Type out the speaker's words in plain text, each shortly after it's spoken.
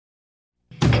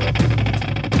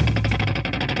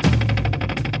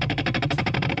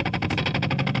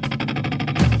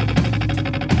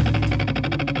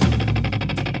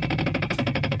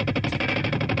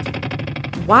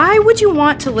Why would you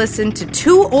want to listen to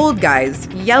two old guys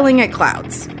yelling at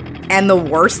clouds? And the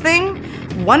worst thing,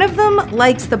 one of them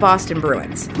likes the Boston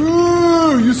Bruins.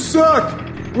 Ooh, you suck!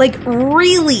 Like,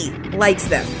 really likes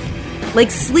them.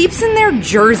 Like, sleeps in their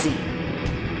jersey.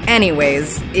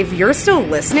 Anyways, if you're still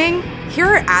listening, here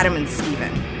are Adam and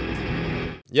Steven.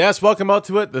 Yes, welcome out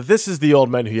to it. This is the Old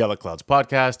Men Who Yell at Clouds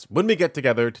podcast, when we get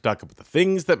together to talk about the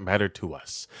things that matter to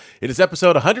us. It is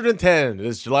episode 110. It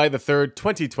is July the 3rd,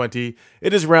 2020.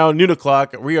 It is around noon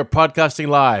o'clock. We are podcasting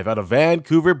live out of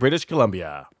Vancouver, British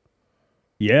Columbia.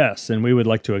 Yes, and we would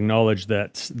like to acknowledge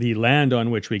that the land on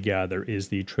which we gather is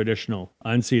the traditional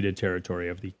unceded territory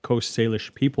of the Coast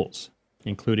Salish peoples,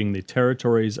 including the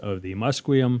territories of the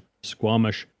Musqueam,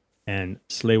 Squamish, and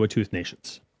Tsleil-Waututh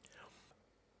nations.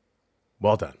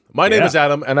 Well done. My name is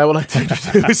Adam, and I would like to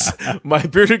introduce my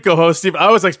bearded co-host, Steve.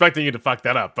 I was expecting you to fuck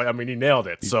that up, but I mean, you nailed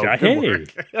it. So good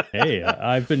work. Hey,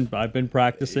 I've been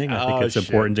practicing. I think it's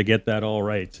important to get that all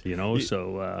right, you know.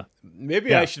 So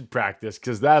maybe I should practice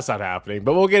because that's not happening.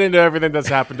 But we'll get into everything that's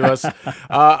happened to us.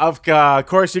 Of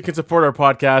course, you can support our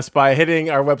podcast by hitting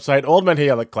our website,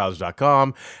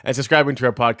 oldmenwhoyellatclouds.com, and subscribing to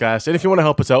our podcast. And if you want to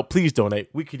help us out, please donate.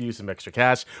 We could use some extra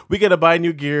cash. We got to buy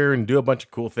new gear and do a bunch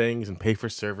of cool things and pay for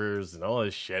servers and all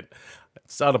this shit.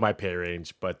 It's out of my pay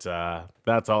range, but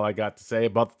that's all I got to say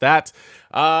about that.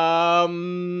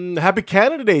 Happy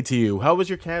Canada Day to you. How was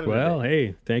your Canada Day? Well,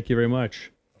 hey, thank you very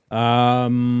much. You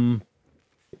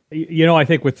know, I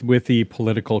think with the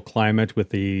political climate,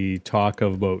 with the talk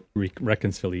about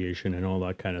reconciliation and all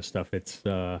that kind of stuff, it's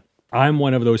I'm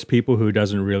one of those people who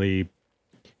doesn't really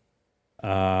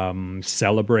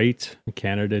celebrate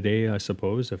Canada Day, I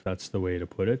suppose, if that's the way to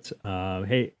put it.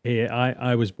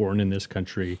 I was born in this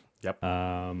country. Yep.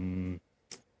 I'm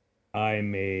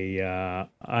a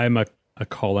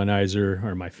colonizer,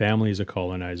 or my family's a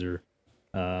colonizer.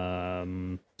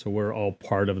 So we're all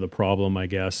part of the problem, I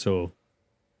guess. So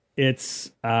it's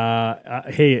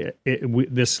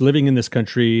this living in this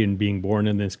country and being born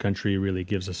in this country really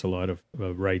gives us a lot of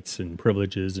rights and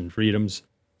privileges and freedoms.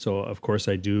 So of course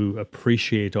I do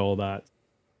appreciate all that.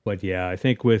 But yeah, I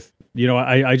think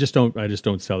I just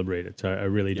don't celebrate it. I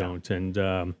really don't.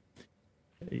 And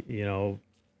you know,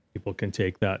 people can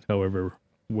take that however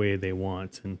way they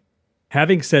want. And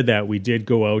having said that, we did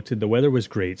go out. The weather was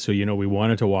great, so you know we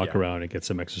wanted to walk around and get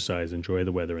some exercise, enjoy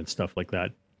the weather and stuff like that.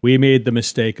 We made the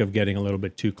mistake of getting a little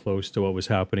bit too close to what was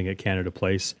happening at Canada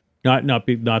Place. Not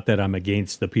that I'm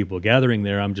against the people gathering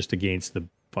there. I'm just against the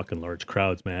fucking large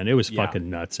crowds, man. It was fucking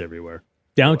nuts everywhere.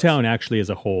 Downtown actually as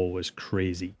a whole was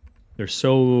crazy. There's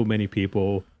so many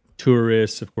people,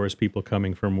 tourists, of course, people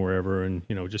coming from wherever, and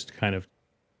you know, just kind of,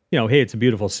 you know, hey, it's a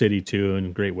beautiful city too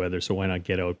and great weather, so why not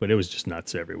get out? But it was just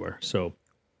nuts everywhere. So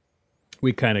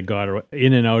we kind of got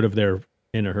in and out of there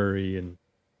in a hurry, and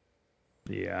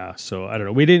yeah, so I don't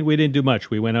know. We didn't do much.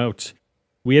 We went out.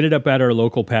 We ended up at our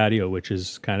local patio, which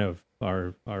is kind of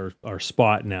our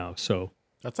spot now. So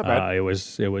that's not bad. It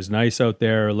was nice out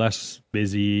there, less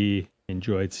busy.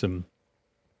 Enjoyed some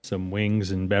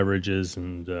wings and beverages,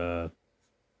 and so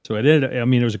it ended. I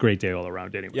mean, it was a great day all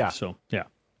around. Anyway, yeah. So yeah.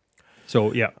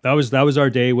 So yeah, that was our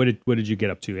day. What did you get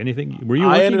up to? Anything? Were you? I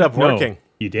working? ended up working. No,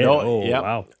 you did. No, oh yep.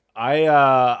 Wow.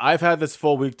 I've had this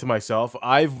full week to myself.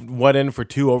 I've went in for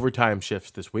 2 overtime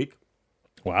shifts this week.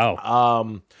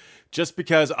 Wow. Just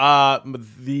because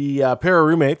the pair of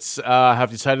roommates have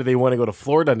decided they want to go to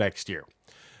Florida next year.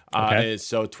 Okay.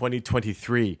 So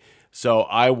 2023. So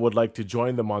I would like to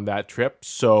join them on that trip.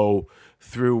 So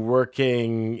through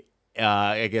working,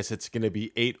 I guess it's going to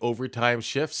be 8 overtime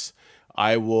shifts.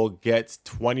 I will get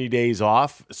 20 days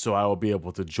off, so I will be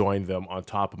able to join them on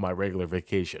top of my regular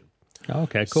vacation.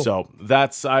 Okay, cool. So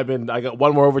I got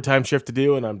 1 more overtime shift to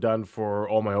do, and I'm done for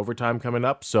all my overtime coming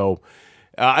up. So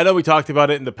I know we talked about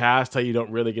it in the past, how you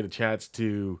don't really get a chance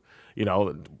to, you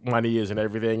know, money isn't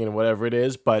everything and whatever it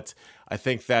is. But I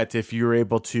think that if you're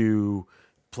able to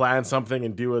plan something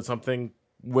and do something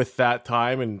with that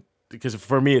time, and because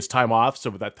for me it's time off,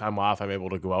 so with that time off, I'm able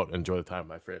to go out and enjoy the time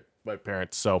with my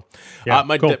parents. So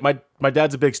cool. My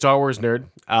dad's a big Star Wars nerd.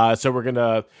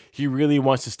 So he really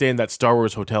wants to stay in that Star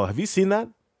Wars hotel. Have you seen that?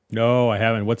 No, I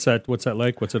haven't. What's that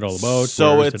like? What's it all about?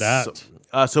 So Where is it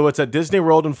at? So it's at Disney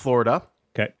World in Florida.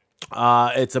 Okay.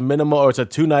 It's a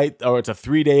 2-night, or it's a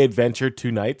 3-day adventure,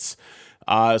 2 nights.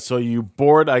 So you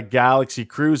board a Galaxy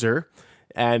cruiser,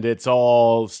 and it's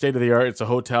all state of the art. It's a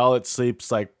hotel. It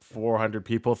sleeps like 400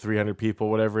 people, 300 people,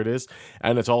 whatever it is.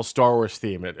 And it's all Star Wars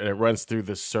themed. And it runs through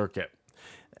this circuit.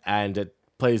 And it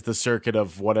plays the circuit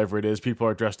of whatever it is. People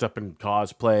are dressed up in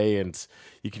cosplay, and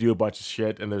you can do a bunch of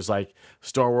shit. And there's like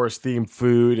Star Wars themed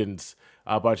food and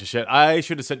a bunch of shit. I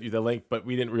should have sent you the link, but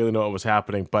we didn't really know what was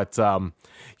happening. But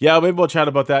yeah, maybe we'll chat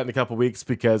about that in a couple weeks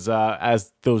because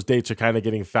as those dates are kind of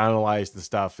getting finalized and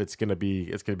stuff, it's gonna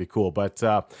be cool. But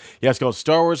yeah, it's called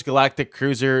Star Wars Galactic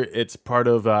Cruiser. It's part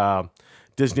of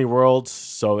Disney World,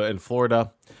 so in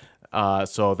Florida.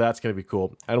 So that's going to be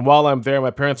cool. And while I'm there,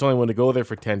 my parents only want to go there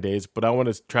for 10 days, but I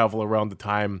want to travel around the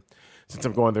time, since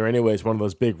I'm going there anyways, one of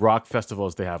those big rock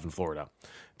festivals they have in Florida.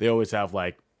 They always have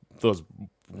like those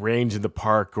range in the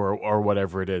park or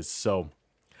whatever it is. So,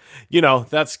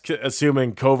 that's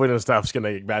assuming COVID and stuff's going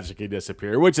to magically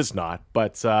disappear, which it's not.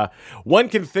 But one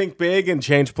can think big and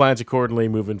change plans accordingly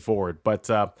moving forward. But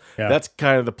that's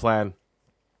kind of the plan.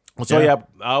 So yeah,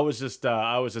 I was just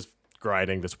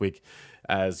grinding this week.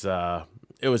 As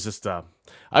it was just,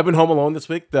 I've been home alone this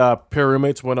week. The pair of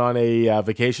roommates went on a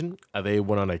vacation. They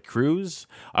went on a cruise.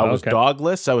 I was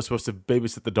dogless. I was supposed to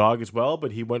babysit the dog as well,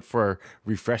 but he went for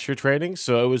refresher training.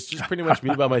 So it was just pretty much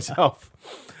me by myself.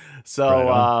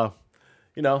 So,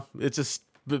 it's just,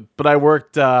 but I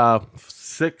worked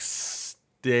 6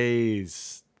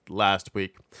 days last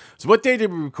week. So what day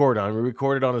did we record on? We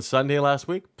recorded on a Sunday last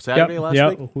week? Saturday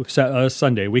last week?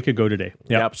 Sunday. Week ago today.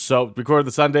 Yep. So recorded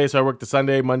the Sunday. So I worked the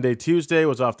Sunday, Monday, Tuesday,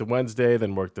 was off the Wednesday,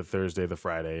 then worked the Thursday, the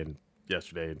Friday, and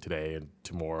yesterday and today and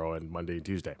tomorrow and Monday and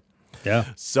Tuesday. Yeah.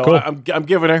 So cool. I'm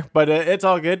giving her, but it's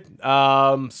all good.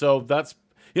 So that's,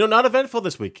 not eventful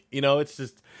this week. It's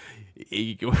just,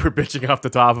 we're bitching off the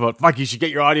top about, fuck, you should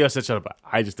get your audio set up.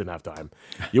 I just didn't have time.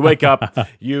 You wake up,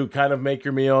 you kind of make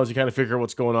your meals, you kind of figure out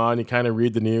what's going on, you kind of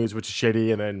read the news, which is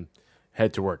shitty, and then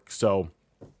head to work. So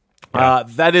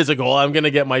that is a goal. I'm going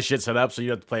to get my shit set up so you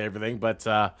don't have to play everything, but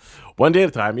one day at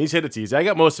a time. Each hit it's easy. I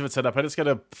got most of it set up. I just got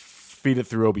to feed it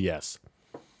through OBS.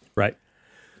 Right.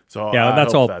 So yeah,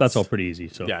 that's all pretty easy.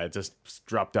 So yeah, it just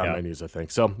dropped down menus, I think.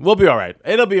 So we'll be all right.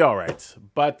 It'll be all right.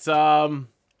 But cool.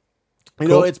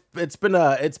 It's been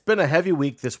a heavy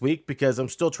week this week because I'm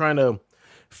still trying to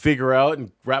figure out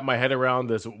and wrap my head around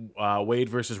this Wade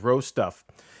versus Roe stuff.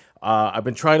 I've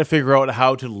been trying to figure out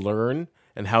how to learn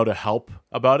and how to help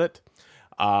about it.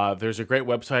 There's a great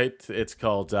website. It's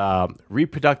called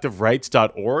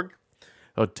reproductiverights.org.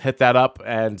 So hit that up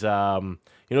and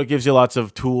it gives you lots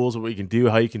of tools of what you can do,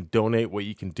 how you can donate, what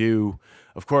you can do.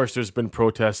 Of course, there's been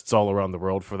protests all around the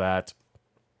world for that.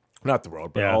 Not the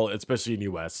world, but especially in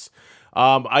U.S.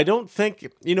 I don't think,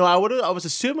 I was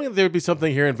assuming there'd be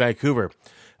something here in Vancouver.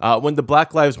 When the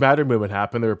Black Lives Matter movement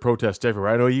happened, there were protests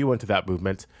everywhere. I know you went to that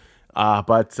movement,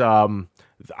 but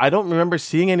I don't remember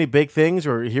seeing any big things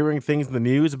or hearing things in the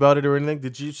news about it or anything.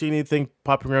 Did you see anything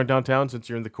popping around downtown since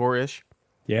you're in the core-ish?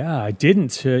 Yeah, I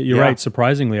didn't. You're right.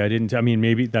 Surprisingly, I didn't. I mean,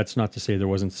 maybe that's not to say there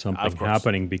wasn't something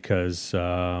happening because,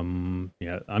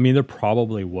 there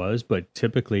probably was, but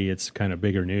typically it's kind of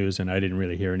bigger news and I didn't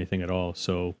really hear anything at all.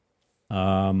 So,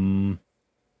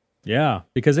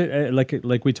 because it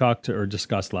like we talked or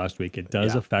discussed last week, it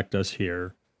does affect us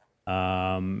here.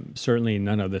 Certainly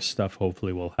none of this stuff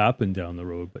hopefully will happen down the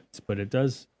road, but it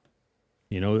does.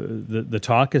 The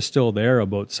talk is still there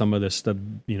about some of this stuff,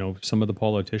 some of the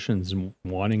politicians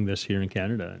wanting this here in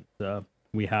Canada.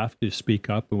 We have to speak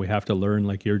up and we have to learn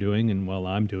like you're doing and while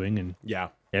I'm doing and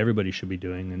everybody should be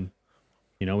doing. And,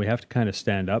 we have to kind of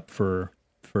stand up for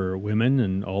women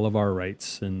and all of our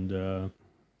rights. And,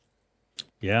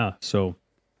 it's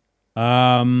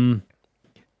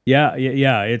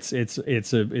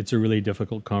a really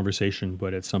difficult conversation,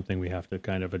 but it's something we have to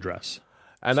kind of address.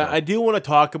 And I do want to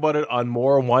talk about it on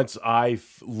more once I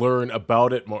learn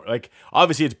about it more. Like,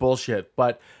 obviously it's bullshit,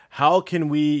 but how can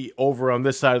we over on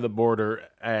this side of the border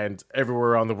and everywhere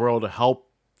around the world help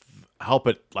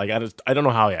it? Like, I don't know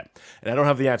how yet. And I don't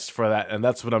have the answers for that. And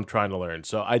that's what I'm trying to learn.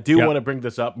 So I do want to bring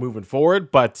this up moving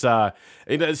forward, but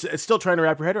it's still trying to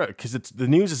wrap your head around it because the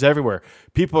news is everywhere.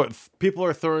 People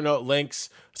are throwing out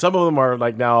links. Some of them are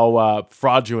like now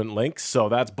fraudulent links. So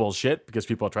that's bullshit because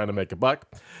people are trying to make a buck.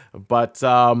 But,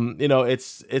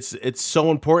 it's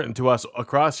so important to us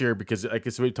across here because like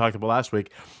we talked about last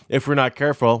week, if we're not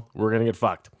careful, we're going to get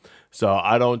fucked. So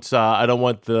I don't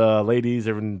want the ladies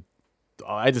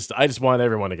I just want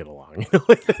everyone to get along.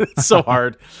 It's so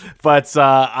hard, but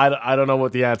I don't know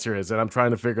what the answer is, and I'm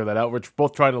trying to figure that out. We're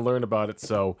both trying to learn about it,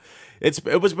 so it's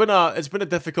been a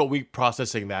difficult week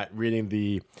processing that, reading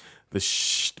the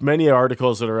many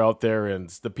articles that are out there, and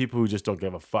the people who just don't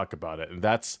give a fuck about it, and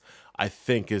that's I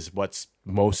think is what's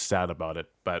most sad about it.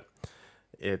 But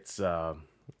it's so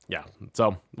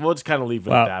we'll just kind of leave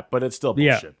it at that. But it's still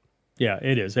bullshit. Yeah,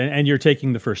 it is. And you're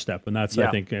taking the first step. And that's,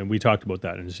 I think, and we talked about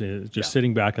that. And just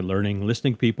sitting back and learning,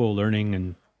 listening to people,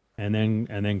 learning, and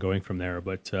then going from there.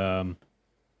 But,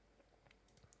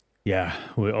 Yeah,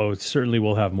 certainly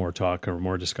we'll have more talk or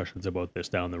more discussions about this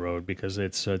down the road because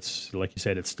it's like you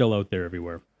said, it's still out there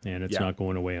everywhere and it's not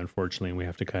going away, unfortunately. And we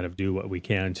have to kind of do what we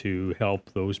can to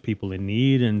help those people in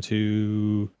need and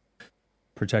to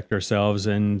protect ourselves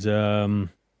and just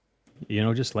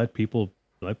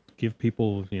give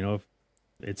people,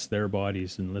 it's their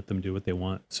bodies and let them do what they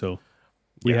want. So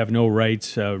we have no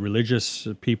right. Religious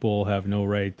people have no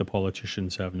right. The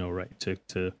politicians have no right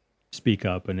to speak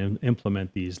up and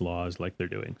implement these laws like they're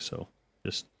doing. So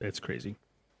it's crazy.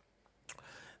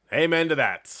 Amen to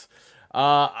that.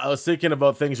 I was thinking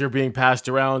about things that are being passed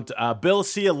around. Bill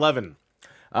C-11.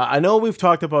 I know we've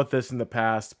talked about this in the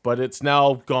past, but it's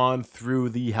now gone through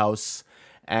the House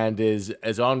and is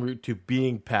en route to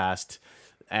being passed.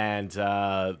 And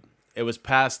it was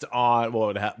passed on,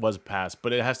 was passed,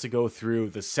 but it has to go through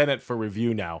the Senate for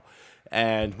review now.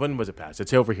 And when was it passed?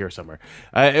 It's over here somewhere.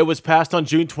 It was passed on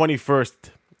June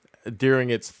 21st during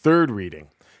its third reading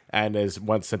and is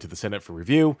once sent to the Senate for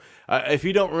review. If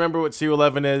you don't remember what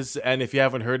C-11 is, and if you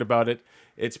haven't heard about it,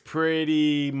 it's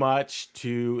pretty much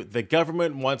the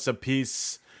government wants a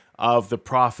piece of the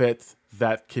profit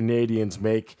that Canadians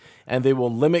make, and they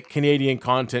will limit Canadian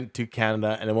content to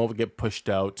Canada, and it won't get pushed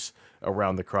out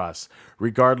around the cross,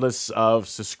 regardless of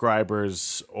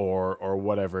subscribers or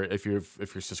whatever. If you're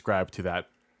subscribed to that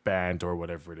band or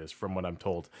whatever it is, from what I'm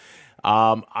told,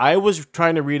 I was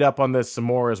trying to read up on this some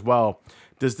more as well.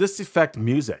 Does this affect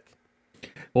music?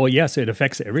 Well, yes, it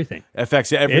affects everything. It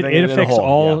affects everything. It affects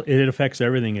all. Yeah. It affects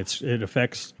everything. It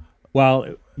affects.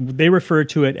 Well, they refer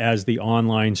to it as the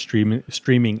Online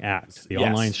Streaming Act. The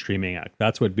Online Streaming Act.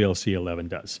 That's what Bill C-11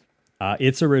 does.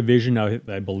 It's a revision,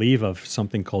 I believe, of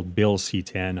something called Bill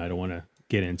C-10. I don't want to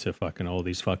get into fucking all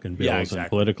these fucking bills and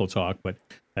political talk, but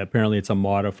apparently it's a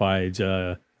modified,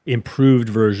 improved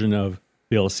version of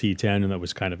Bill C-10, and that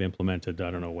was kind of implemented,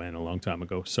 I don't know when, a long time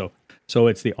ago. So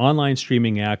it's the Online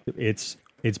Streaming Act. It's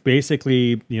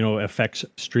basically, affects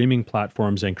streaming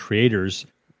platforms and creators.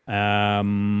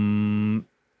 And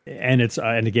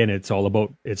again, it's all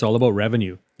about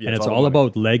revenue. Yeah, and it's all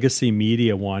about legacy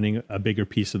media wanting a bigger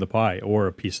piece of the pie or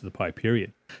a piece of the pie,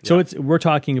 period. So we're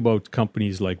talking about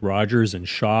companies like Rogers and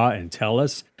Shaw and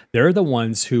TELUS. They're the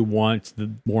ones who want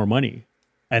more money.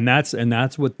 And that's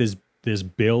what this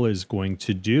bill is going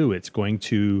to do. It's going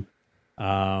to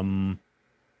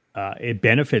it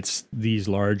benefits these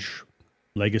large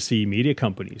legacy media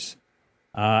companies.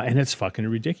 And it's fucking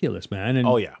ridiculous, man. And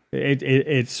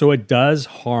it does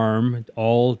harm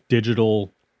all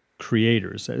digital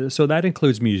creators. So that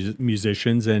includes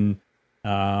musicians and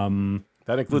that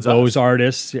includes those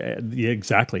artists.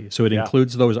 Exactly. So it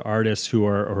includes those artists who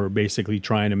are basically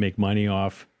trying to make money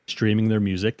off streaming their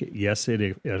music. Yes,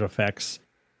 it affects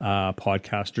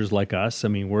podcasters like us. I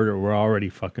mean, we're already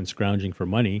fucking scrounging for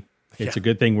money. It's a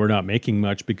good thing we're not making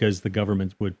much because the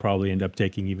government would probably end up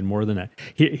taking even more than that.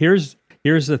 Here's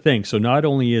the thing. So not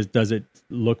only does it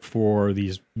look for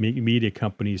these media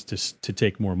companies to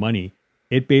take more money,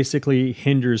 it basically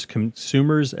hinders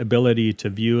consumers' ability to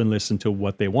view and listen to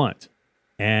what they want.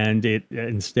 And it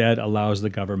instead allows the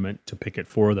government to pick it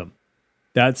for them.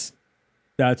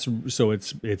 So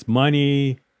it's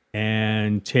money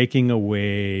and taking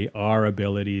away our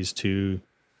abilities to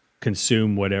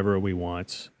consume whatever we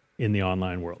want in the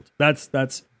online world. That's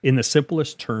in the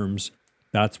simplest terms,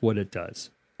 that's what it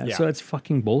does. And so it's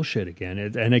fucking bullshit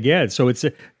again. So it's,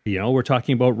 we're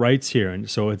talking about rights here. And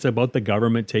so it's about the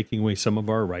government taking away some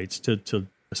of our rights to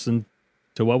listen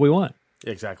to what we want.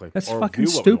 Exactly. That's fucking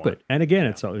stupid. And again,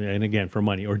 again, for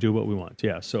money or do what we want.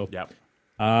 Yeah. So,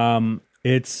 I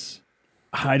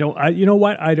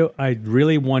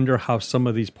really wonder how some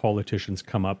of these politicians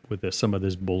come up with some of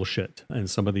this bullshit and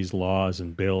some of these laws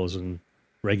and bills and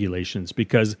regulations,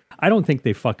 because I don't think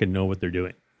they fucking know what they're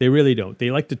doing. They really don't.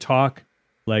 They like to talk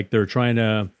like they're trying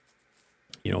to,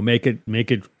 make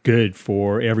it good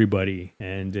for everybody,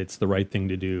 and it's the right thing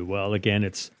to do. Well, again,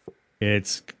 it's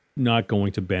not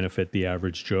going to benefit the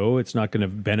average Joe. It's not going to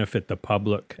benefit the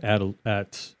public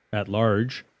at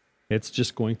large. It's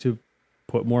just going to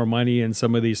put more money in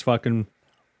some of these fucking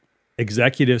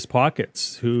executives'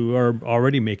 pockets who are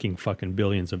already making fucking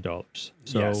billions of dollars.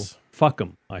 So fuck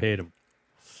them. I hate them.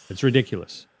 It's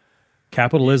ridiculous.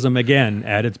 Capitalism again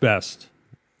at its best.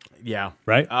 Yeah.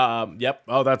 Right? Yep.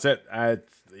 Oh, that's it. I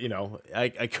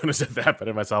couldn't have said that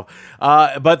better myself.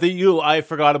 But I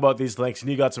forgot about these links,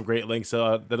 and you got some great links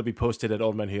that'll be posted at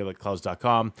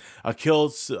oldmenwhohearclouds.com.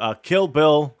 Kill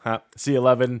Bill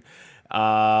C-11.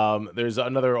 There's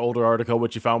another older article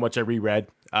which you found, which I reread.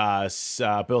 Bill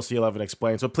C-11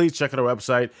 explained. So please check out our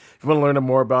website. If you want to learn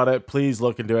more about it, please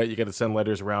look into it. You got to send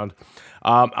letters around.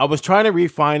 I was trying to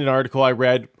find an article I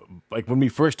read like when we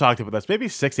first talked about this, maybe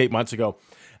 6-8 months ago,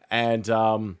 and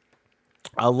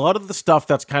a lot of the stuff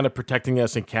that's kind of protecting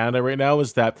us in Canada right now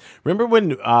is that, remember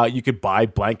when you could buy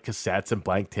blank cassettes and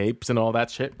blank tapes and all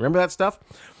that shit? Remember that stuff?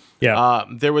 Yeah.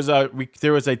 There was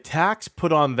a tax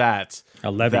put on that. A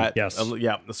levy, yes.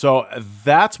 Yeah. So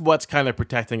that's what's kind of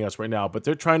protecting us right now, but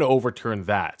they're trying to overturn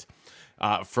that,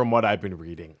 from what I've been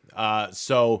reading.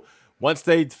 So once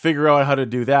they figure out how to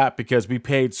do that, because we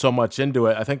paid so much into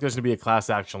it, I think there's going to be a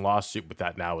class action lawsuit with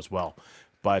that now as well.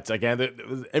 But again,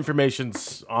 the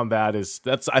information's on that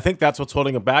I think that's what's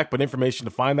holding them back. But information to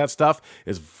find that stuff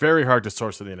is very hard to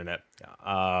source on the internet.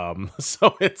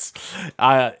 So it's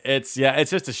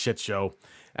just a shit show.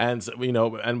 And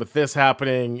and with this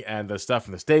happening and the stuff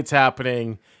in the States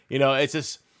happening, it's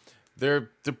just they're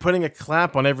putting a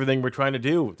clamp on everything we're trying to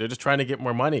do. They're just trying to get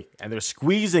more money, and they're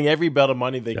squeezing every bit of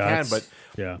money they can. But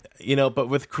but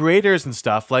with creators and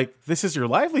stuff, like, this is your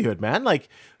livelihood, man. Like,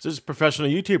 there's professional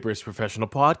YouTubers, professional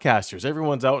podcasters.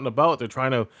 Everyone's out and about. They're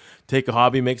trying to take a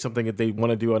hobby, make something that they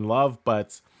want to do and love.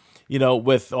 But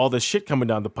with all this shit coming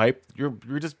down the pipe, you're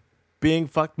just being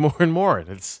fucked more and more. And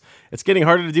it's getting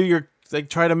harder to do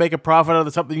try to make a profit out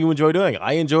of something you enjoy doing.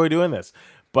 I enjoy doing this.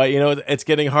 But it's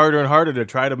getting harder and harder to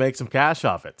try to make some cash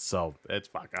off it. So it's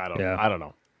I don't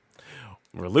know.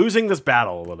 We're losing this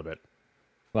battle a little bit.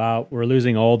 Well, we're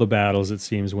losing all the battles, it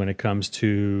seems, when it comes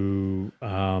to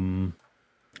when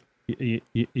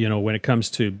it comes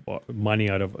to money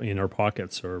in our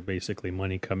pockets, or basically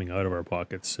money coming out of our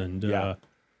pockets. And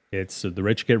it's the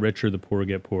rich get richer, the poor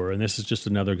get poorer. And this is just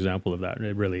another example of that.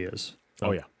 It really is. So,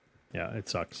 oh yeah. Yeah, it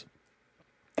sucks.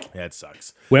 Yeah, it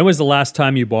sucks. When was the last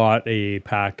time you bought a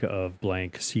pack of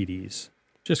blank CDs?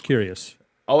 Just curious.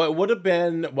 Oh, it would have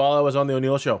been while I was on the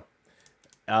O'Neill show.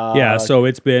 So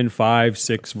it's been 5,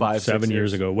 6, 7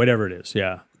 years ago, whatever it is.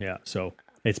 Yeah. So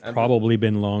it's probably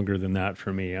been longer than that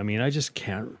for me. I mean, I just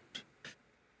can't.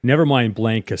 Never mind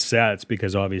blank cassettes,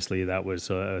 because obviously that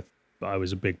was I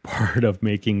was a big part of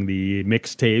making the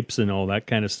mixtapes and all that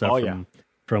kind of stuff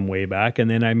from way back,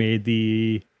 and then I made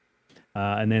the.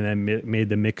 Made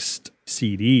the mixed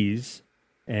CDs,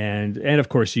 and of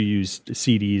course you used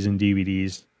CDs and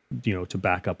DVDs, to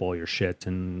back up all your shit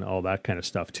and all that kind of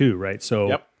stuff too, right? So,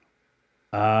 yep.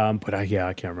 But I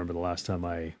can't remember the last time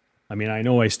I I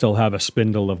know I still have a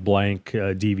spindle of blank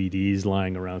DVDs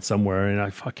lying around somewhere,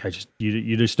 and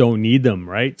you just don't need them,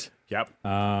 right? Yep.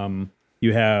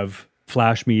 You have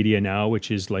flash media now,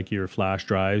 which is like your flash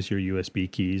drives, your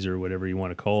USB keys, or whatever you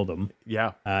want to call them.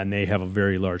 Yeah. And they have a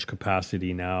very large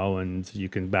capacity now, and you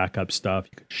can back up stuff,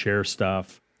 you can share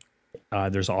stuff.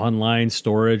 There's online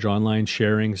storage, online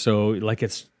sharing. So like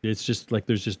it's just like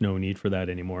there's just no need for that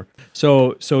anymore.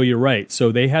 So you're right.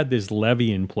 So they had this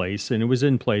levy in place, and it was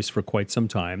in place for quite some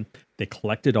time. They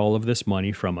collected all of this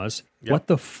money from us. Yep. What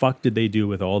the fuck did they do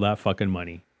with all that fucking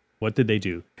money? What did they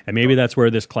do? And maybe that's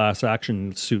where this class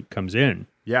action suit comes in.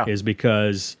 Yeah. Is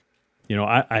because,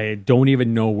 I don't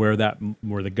even know where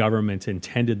the government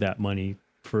intended that money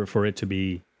for it to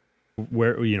be,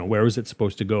 where was it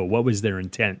supposed to go? What was their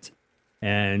intent?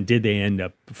 And did they end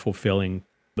up fulfilling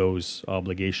those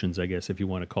obligations, I guess, if you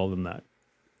want to call them that?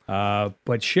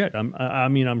 But shit,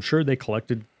 I'm sure they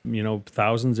collected,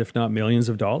 thousands, if not millions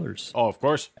of dollars. Oh, of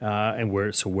course. And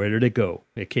where did it go?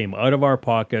 It came out of our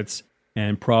pockets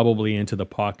and probably into the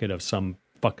pocket of some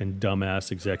fucking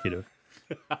dumbass executive.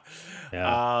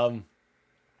 Yeah.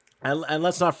 And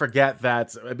let's not forget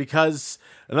that, because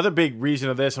another big reason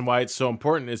of this and why it's so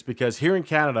important is because here in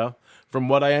Canada, from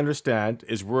what I understand,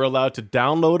 is we're allowed to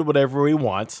download whatever we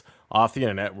want off the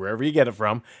internet, wherever you get it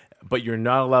from, but you're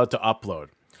not allowed to upload.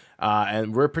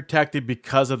 And we're protected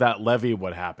because of that levy.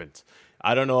 What happened?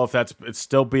 I don't know if that's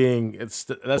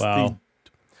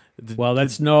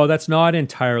not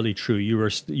entirely true.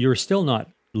 You're still not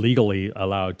legally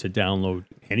allowed to download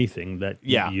anything that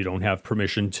you don't have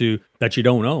permission to, that you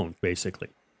don't own. Basically,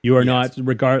 you are not So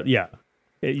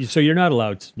you're not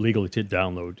allowed legally to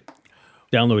download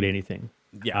anything.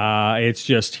 Yeah. It's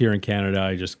just here in Canada,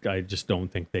 I just don't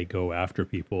think they go after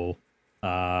people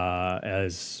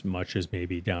as much as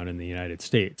maybe down in the United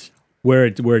States. Where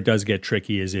it does get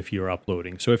tricky is if you're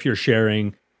uploading. So if you're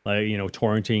sharing,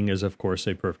 torrenting is of course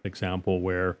a perfect example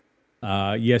where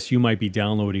yes, you might be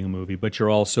downloading a movie, but you're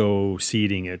also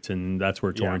seeding it, and that's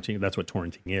where torrenting. That's what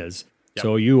torrenting is. Yep.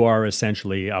 So you are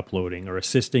essentially uploading or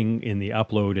assisting in the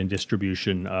upload and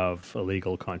distribution of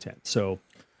illegal content. So,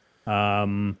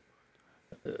 the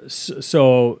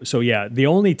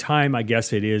only time I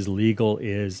guess it is legal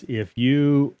is if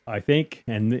you, I think,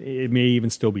 and it may even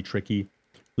still be tricky.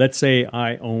 Let's say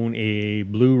I own a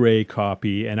Blu-ray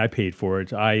copy and I paid for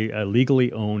it. I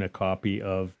legally own a copy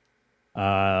of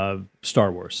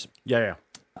Star Wars. Yeah.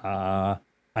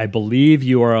 I believe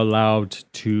you are allowed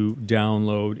to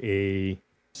download a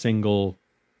single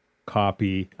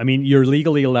copy. I mean, you're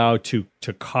legally allowed to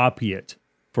copy it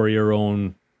for your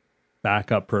own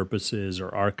backup purposes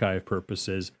or archive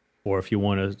purposes, or if you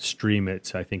want to stream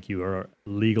it, I think you are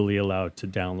legally allowed to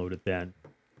download it then.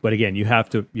 But again, you have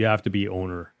to be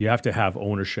owner. You have to have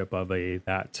ownership of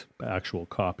that actual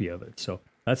copy of it. So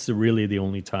that's really the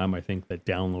only time I think that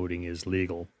downloading is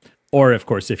legal. Or, of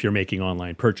course, if you're making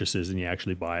online purchases and you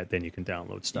actually buy it, then you can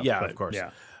download stuff. Yeah, of course. Yeah.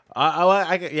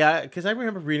 Because I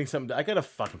remember reading something. I gotta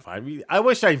fucking find. I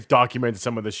wish I documented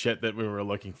some of the shit that we were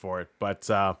looking for it. But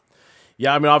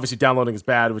yeah, I mean, obviously downloading is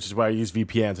bad, which is why I use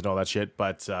VPNs and all that shit.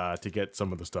 But to get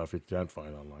some of the stuff you can't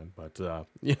find online. But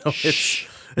it's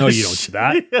no, you don't do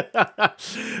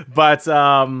that. But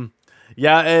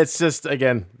yeah, it's just,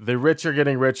 again, the rich are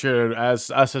getting richer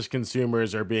as us as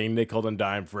consumers are being nickel and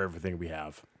dime for everything we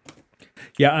have.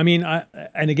 Yeah, I mean, I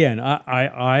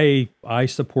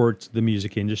support the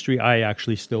music industry. I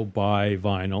actually still buy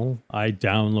vinyl.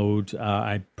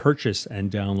 I purchase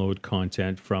and download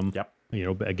content from,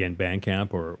 again,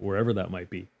 Bandcamp or wherever that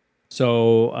might be.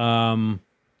 So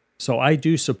I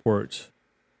do support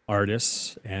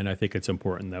artists, and I think it's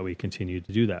important that we continue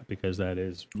to do that because that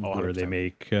is where they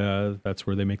make that's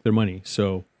where they make their money.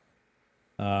 So,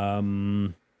 yeah,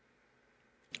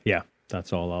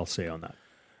 that's all I'll say on that.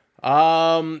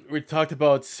 We talked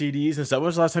about CDs and stuff. When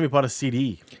was the last time you bought a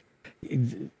CD?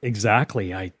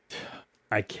 Exactly. I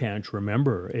can't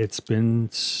remember. It's been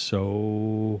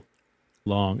so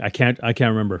long. I can't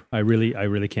remember. I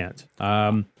really can't.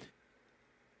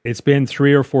 It's been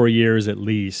 3 or 4 years at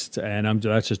least, and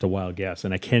that's just a wild guess.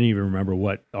 And I can't even remember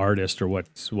what artist or what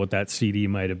that CD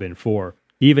might have been for.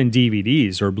 Even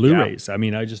DVDs or Blu-rays. Yeah. I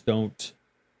mean, I just don't.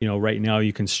 Right now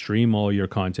you can stream all your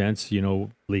contents,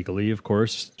 legally, of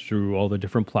course, through all the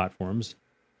different platforms.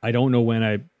 I don't know when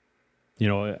I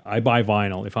buy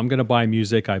vinyl. If I'm going to buy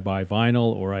music, I buy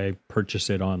vinyl or I purchase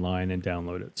it online and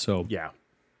download it. So yeah,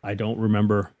 I don't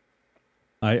remember.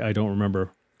 I don't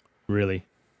remember really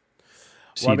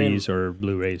CDs or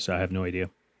Blu-rays. I have no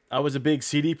idea. I was a big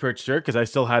CD purchaser because I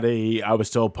was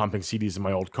still pumping CDs in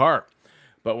my old car.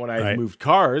 But when I moved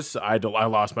cars, I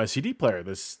lost my CD player. It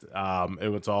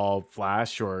was all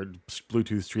flash or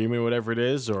Bluetooth streaming, whatever it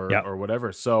is, or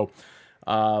whatever. So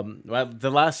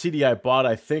the last CD I bought,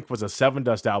 I think, was a Seven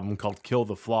Dust album called "Kill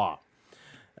the Flaw,"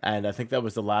 and I think that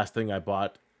was the last thing I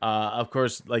bought. Of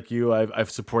course, like you,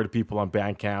 I've supported people on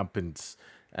Bandcamp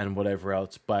and whatever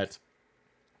else. But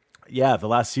yeah, the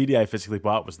last CD I physically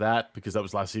bought was that because that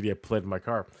was the last CD I played in my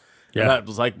car. Yeah, and that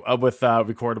was like with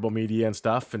recordable media and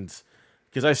stuff and.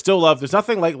 Because I still there's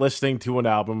nothing like listening to an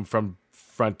album from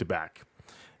front to back,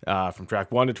 from track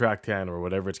 1 to track 10 or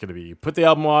whatever it's going to be. You put the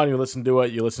album on, you listen to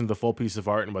it, you listen to the full piece of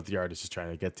art and what the artist is trying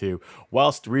to get to,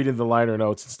 whilst reading the liner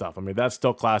notes and stuff. I mean, that's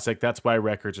still classic. That's why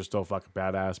records are still fucking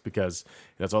badass because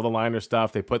that's all the liner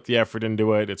stuff. They put the effort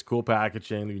into it. It's cool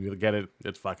packaging. You get it.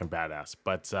 It's fucking badass.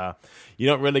 But you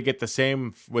don't really get the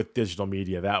same with digital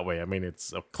media that way. I mean,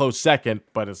 it's a close second,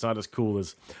 but it's not as cool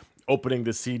as opening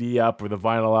the CD up or the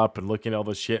vinyl up and looking at all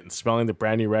the shit and smelling the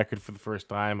brand new record for the first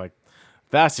time. Like,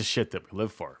 that's the shit that we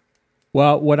live for.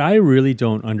 Well, what I really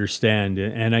don't understand,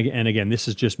 and again, this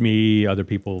is just me, other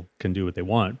people can do what they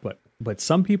want, but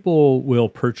some people will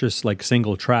purchase like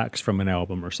single tracks from an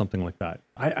album or something like that.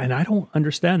 I don't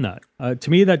understand that. To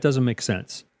me, that doesn't make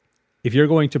sense. If you're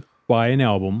going to buy an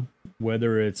album,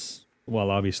 whether it's, well,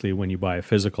 obviously when you buy a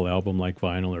physical album like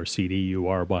vinyl or CD, you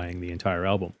are buying the entire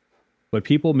album. But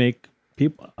people like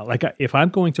if I'm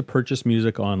going to purchase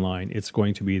music online, it's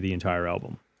going to be the entire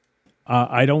album.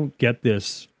 I don't get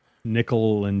this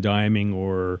nickel and diming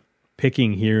or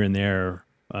picking here and there,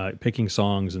 picking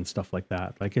songs and stuff like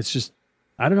that. Like it's just,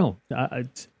 I don't know.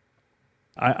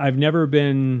 I've never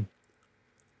been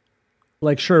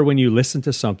like, sure, when you listen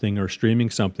to something or streaming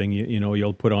something,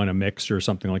 you'll put on a mix or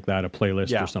something like that, a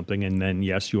playlist or something, and then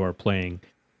yes, you are playing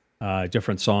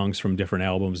different songs from different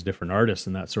albums, different artists,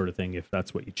 and that sort of thing, if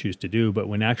that's what you choose to do. But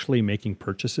when actually making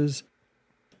purchases,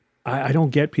 I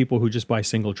don't get people who just buy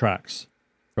single tracks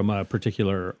from a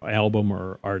particular album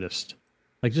or artist.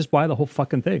 Like, just buy the whole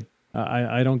fucking thing.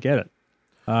 I don't get it.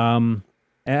 And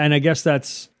I guess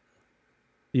that's,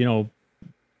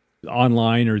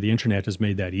 online or the internet has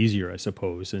made that easier, I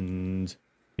suppose. And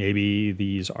maybe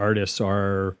these artists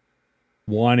are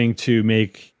wanting to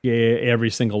make every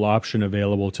single option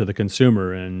available to the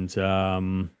consumer. And,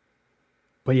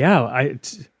 but yeah,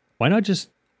 why not just,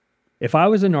 if I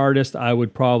was an artist, I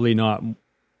would probably not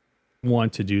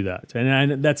want to do that.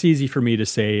 And that's easy for me to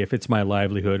say. If it's my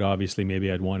livelihood, obviously,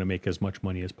 maybe I'd want to make as much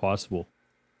money as possible.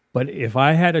 But if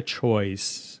I had a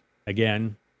choice,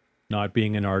 again, not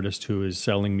being an artist who is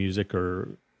selling music or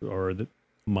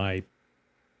my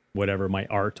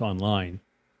art online,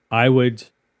 I would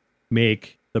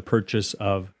make the purchase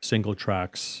of single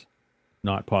tracks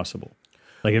not possible.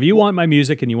 Like if you want my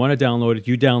music and you want to download it,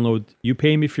 you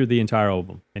pay me for the entire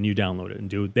album and you download it and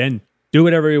do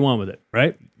whatever you want with it,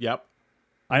 right? Yep.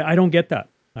 I don't get that.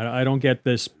 I don't get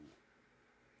this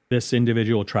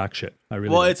individual track shit. I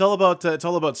really don't. It's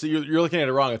all about. So you're looking at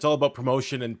it wrong. It's all about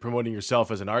promotion and promoting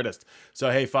yourself as an artist. So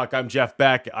hey, fuck, I'm Jeff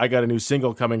Beck. I got a new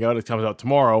single coming out. It comes out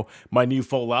tomorrow. My new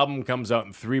full album comes out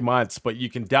in 3 months. But you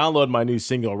can download my new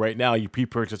single right now. You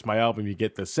pre-purchase my album, you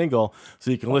get the single,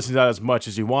 so you can listen to that as much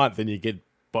as you want. Then you get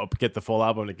the full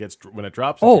album when it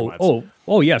drops. In 3 months.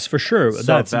 Yes, for sure.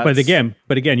 So but again,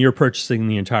 you're purchasing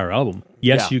the entire album.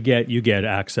 Yes, Yeah. you get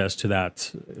access to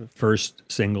that first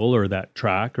single or that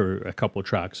track or a couple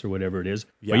tracks or whatever it is.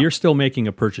 Yeah. But you're still making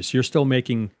a purchase. You're still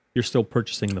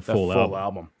purchasing the full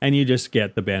album. And you just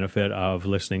get the benefit of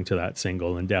listening to that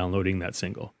single and downloading that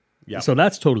single. Yeah. So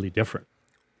that's totally different.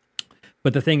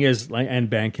 But the thing is, and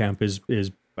Bandcamp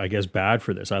is I guess bad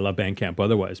for this. I love Bandcamp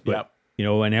otherwise, but Yep.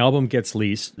 an album gets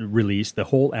released, the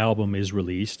whole album is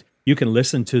released. You can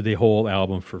listen to the whole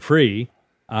album for free,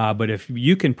 but if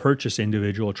you can purchase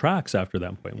individual tracks after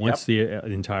that point, once the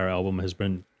entire album has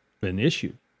been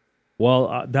issued,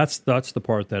 well, that's the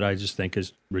part that I just think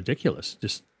is ridiculous.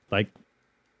 Just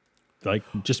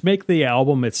just make the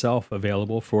album itself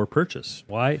available for purchase.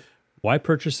 Why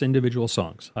purchase individual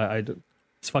songs?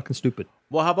 It's fucking stupid.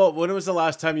 Well, how about when was the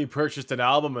last time you purchased an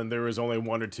album and there was only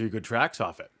 1 or 2 good tracks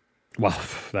off it? Well,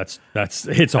 it's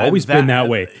always been that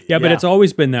way. Yeah, but it's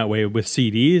always been that way with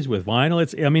CDs, with vinyl.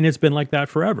 It's been like that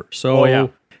forever. So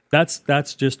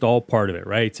that's just all part of it,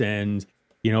 right? And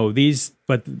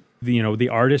the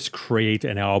artists create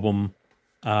an album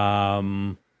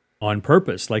on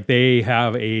purpose. Like they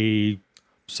have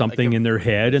something in their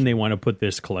head and they want to put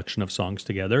this collection of songs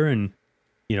together, and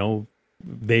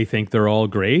they think they're all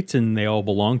great and they all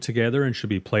belong together and should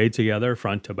be played together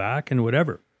front to back and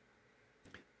whatever.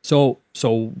 So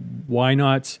why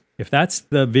not? If that's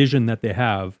the vision that they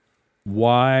have,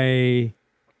 why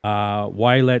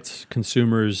let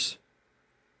consumers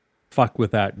fuck with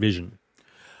that vision?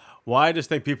 Well, I just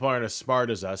think people aren't as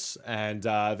smart as us, and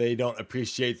they don't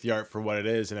appreciate the art for what it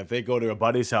is. And if they go to a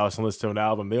buddy's house and listen to an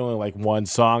album, they only like one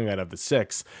song out of the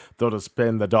 6. They'll just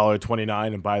spend the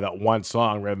 $1.29 and buy that one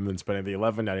song rather than spending the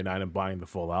 $11.99 and buying the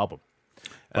full album.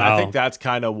 And I think that's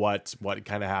kind of what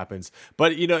kind of happens.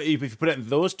 But, if you put it in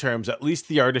those terms, at least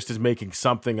the artist is making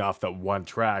something off that one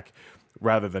track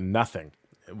rather than nothing,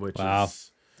 which is...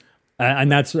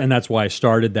 And that's why I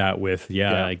started that with,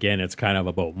 again, it's kind of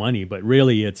about money, but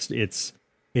really it's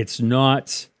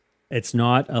not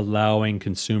allowing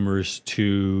consumers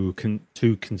to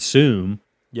consume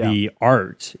the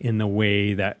art in the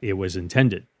way that it was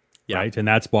intended, right? And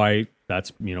that's what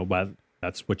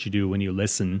you do when you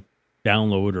listen,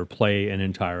 download, or play an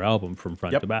entire album from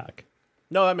front to back.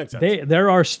 No, that makes sense. There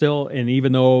are still, and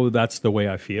even though that's the way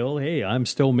I feel, hey, I'm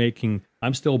still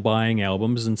buying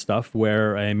albums and stuff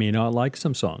where I may not like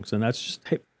some songs, and that's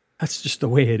just the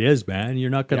way it is, man.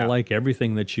 You're not going to like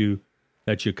everything that you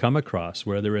come across,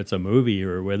 whether it's a movie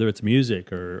or whether it's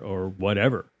music or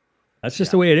whatever. That's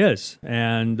just the way it is,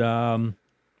 and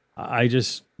I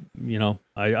just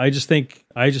think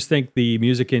the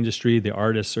music industry, the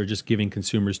artists, are just giving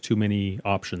consumers too many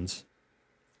options,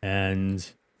 and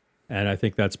I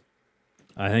think that's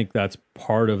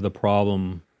part of the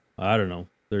problem. I don't know.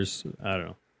 There's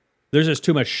just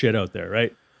too much shit out there,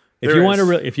 right? If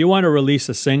you want to release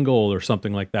a single or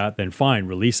something like that, then fine,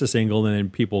 release a single, and then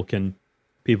people can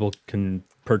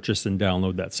purchase and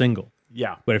download that single.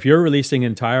 Yeah. But if you're releasing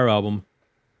an entire album,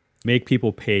 make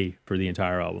people pay for the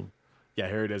entire album. Yeah,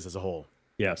 here it is as a whole.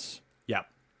 Yes. Yeah.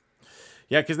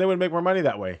 Yeah, because they would make more money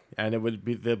that way, and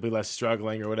they'd be less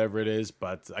struggling or whatever it is.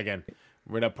 But again,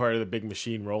 we're not part of the big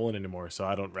machine rolling anymore, so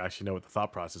I don't actually know what the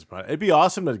thought process is. But it'd be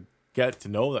awesome to get to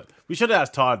know that. We should have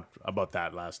asked Todd about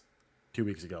that 2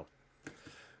 weeks ago.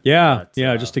 Yeah,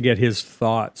 just to get his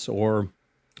thoughts, or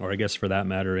I guess for that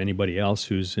matter, anybody else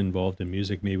who's involved in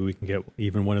music. Maybe we can get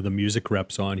even one of the music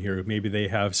reps on here. Maybe they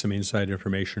have some inside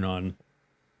information on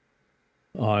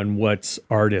what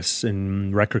artists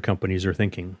and record companies are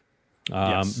thinking.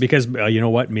 Yes. Because you know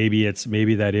what, maybe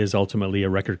that is ultimately a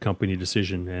record company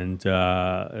decision, and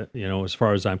as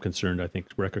far as I'm concerned, I think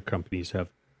record companies have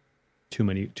too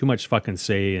much fucking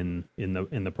say in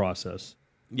the process.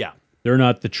 Yeah, they're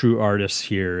not the true artists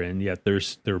here, and yet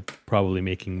they're probably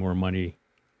making more money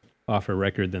off a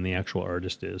record than the actual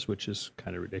artist is, which is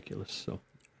kind of ridiculous. So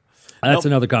that's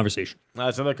another conversation.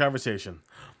 That's another conversation.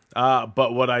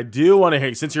 But what I do want to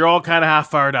hear, since you're all kind of half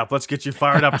fired up, let's get you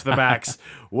fired up to the max.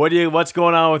 What's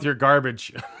going on with your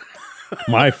garbage?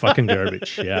 My fucking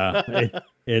garbage. Yeah,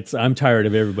 I'm tired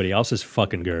of everybody else's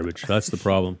fucking garbage. That's the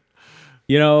problem.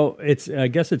 You know, I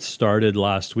guess it started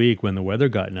last week when the weather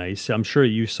got nice. I'm sure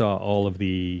you saw all of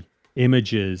the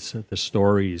images, the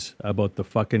stories about the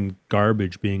fucking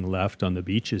garbage being left on the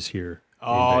beaches here in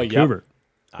Vancouver.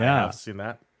 Yep. I have seen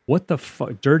that. What the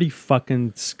fuck? Dirty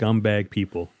fucking scumbag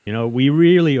people. You know, we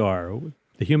really are.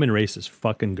 The human race is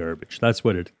fucking garbage. That's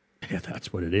what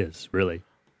it is, really.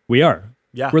 We are.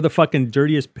 Yeah. We're the fucking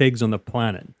dirtiest pigs on the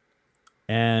planet.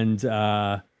 And,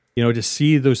 you know, to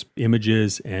see those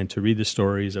images and to read the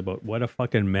stories about what a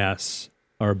fucking mess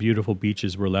our beautiful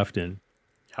beaches were left in.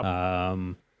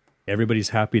 Yep. Everybody's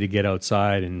happy to get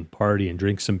outside and party and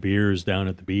drink some beers down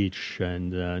at the beach.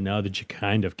 And now that you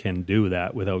kind of can do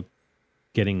that without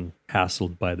getting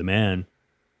hassled by the man.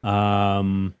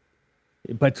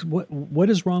 But what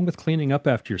is wrong with cleaning up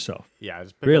after yourself? Yeah,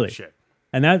 just pick up shit.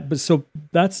 And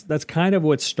that's kind of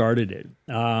what started it.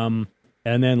 And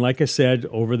then, like I said,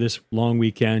 over this long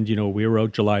weekend, you know, we were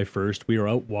out July 1st. We were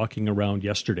out walking around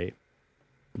yesterday.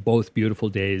 Both beautiful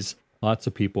days, lots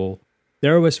of people.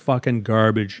 There was fucking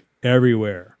garbage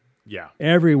everywhere. Yeah.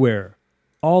 Everywhere.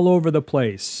 All over the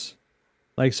place.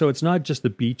 Like, so it's not just the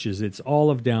beaches. It's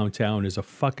all of downtown is a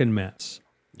fucking mess.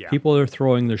 Yeah. People are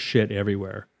throwing their shit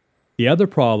everywhere. The other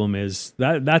problem is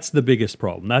that's the biggest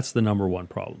problem. That's the number one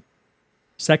problem.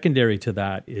 Secondary to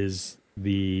that is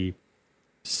the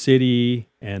city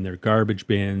and their garbage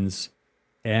bins,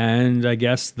 and I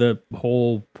guess the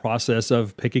whole process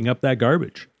of picking up that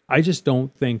garbage. I just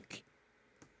don't think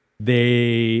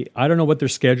I don't know what their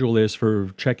schedule is for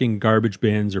checking garbage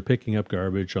bins or picking up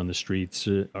garbage on the streets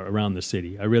around the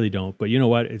city. I really don't. But you know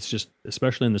what? It's just,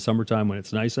 especially in the summertime when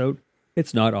it's nice out,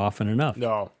 it's not often enough.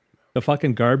 No. The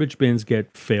fucking garbage bins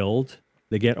get filled.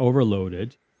 They get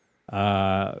overloaded.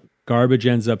 Garbage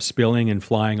ends up spilling and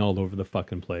flying all over the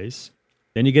fucking place.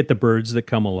 Then you get the birds that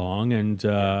come along and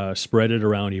spread it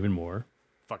around even more.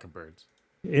 Fucking birds.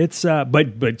 It's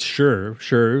but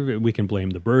sure we can blame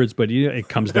the birds, but you know, it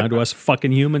comes down to us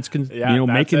fucking humans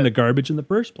making the garbage in the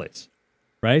first place,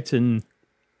 right? And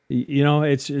you know,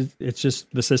 it's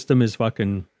just the system is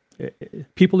fucking.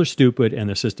 People are stupid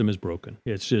and the system is broken.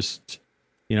 It's just,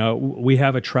 you know, we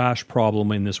have a trash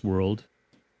problem in this world,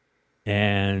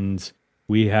 and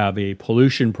we have a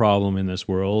pollution problem in this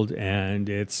world, and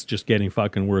it's just getting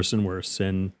fucking worse and worse.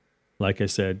 And like I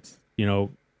said, you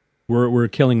know, we're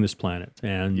killing this planet,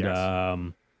 and yes.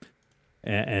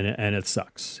 and it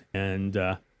sucks. And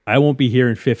I won't be here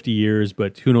in 50 years,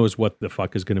 but who knows what the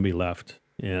fuck is going to be left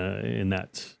in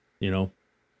that, you know,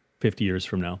 50 years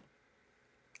from now.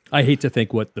 I hate to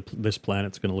think what this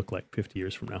planet's going to look like 50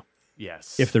 years from now.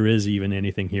 Yes. If there is even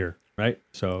anything here, right?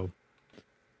 So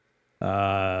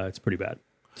it's pretty bad.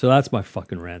 So that's my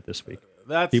fucking rant this week.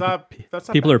 That's not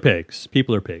people bad. Are pigs.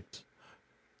 People are pigs.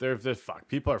 They're fucked.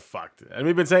 People are fucked. And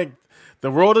we've been saying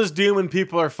the world is doomed and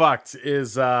people are fucked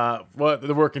is what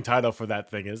the working title for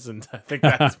that thing is. And I think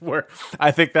that's where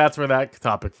that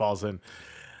topic falls in.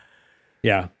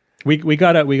 Yeah. We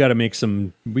gotta make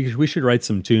some. We should write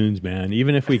some tunes, man.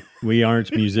 Even if we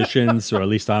aren't musicians, or at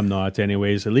least I'm not,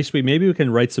 anyways. At least maybe we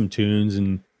can write some tunes,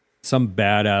 and some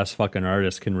badass fucking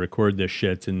artist can record this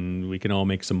shit, and we can all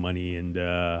make some money and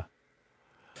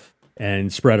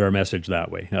spread our message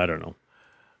that way. I don't know.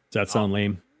 Does that sound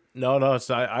lame? No, it's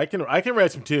not. I can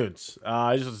write some tunes.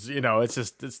 I just, you know, it's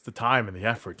the time and the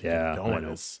effort to get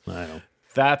going. I know.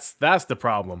 That's the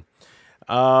problem.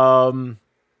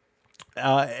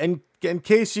 And in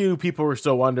case you people were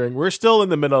still wondering, we're still in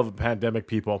the middle of a pandemic,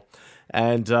 people.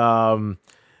 And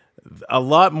a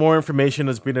lot more information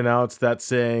has been announced that's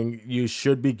saying you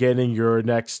should be getting your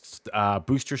next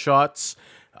booster shots.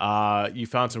 You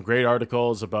found some great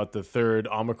articles about the third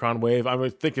Omicron wave. I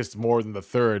would think it's more than the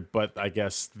third, but I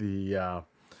guess the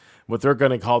what they're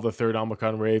going to call the third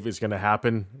Omicron wave is going to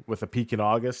happen with a peak in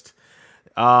August.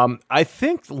 I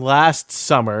think last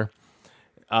summer,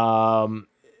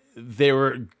 they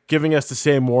were giving us the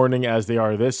same warning as they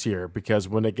are this year, because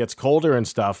when it gets colder and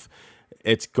stuff,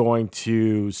 it's going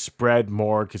to spread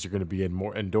more because you're going to be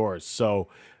more indoors. So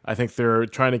I think they're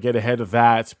trying to get ahead of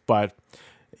that. But,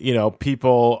 you know,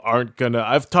 people aren't going to...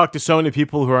 I've talked to so many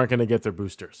people who aren't going to get their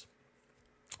boosters.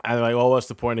 And they're like, well, what's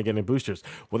the point of getting boosters?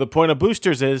 Well, the point of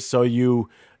boosters is so you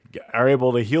are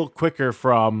able to heal quicker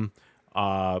from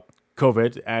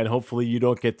COVID, and hopefully you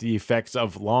don't get the effects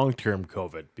of long-term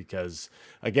COVID, because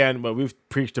again, what we've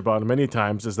preached about many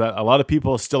times is that a lot of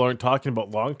people still aren't talking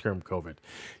about long-term COVID.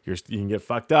 You can get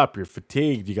fucked up, you're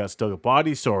fatigued, you still got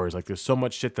body sores, like there's so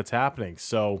much shit that's happening.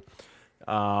 So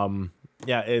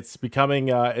yeah, it's becoming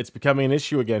an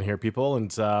issue again here, people.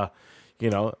 And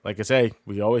like I say,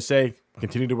 we always say,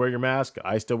 continue to wear your mask.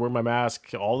 I still wear my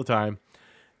mask all the time.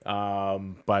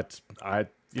 But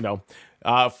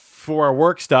for our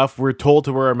work stuff, we're told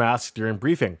to wear a mask during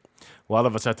briefing. A lot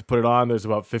of us have to put it on. There's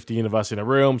about 15 of us in a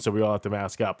room, so we all have to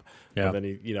mask up. Yeah. And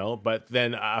then, but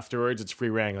then afterwards, it's free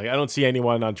reign. Like, I don't see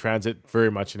anyone on transit very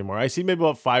much anymore. I see maybe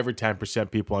about 5 or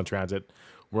 10% people on transit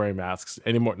wearing masks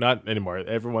anymore. Not anymore.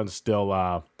 Everyone's still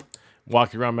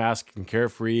walking around masked and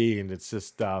carefree, and it's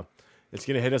just it's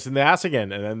gonna hit us in the ass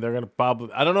again. And then they're gonna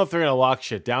probably, I don't know if they're gonna lock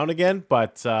shit down again,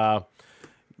 but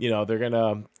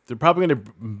they're probably going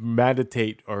to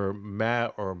mandate or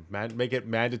make it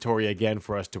mandatory again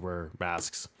for us to wear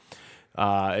masks.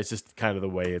 It's just kind of the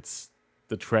way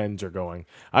the trends are going.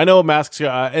 I know masks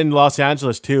in Los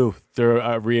Angeles too.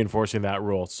 They're reinforcing that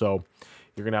rule, so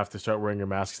you're going to have to start wearing your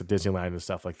masks at Disneyland and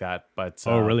stuff like that. But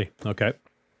oh, really? Okay.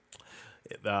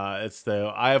 I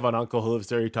have an uncle who lives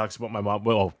there. He talks about my mom.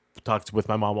 Well, talks with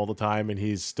my mom all the time, and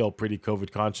he's still pretty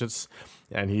COVID conscious,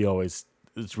 and he always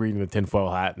is reading the tinfoil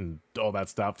hat and all that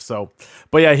stuff. So,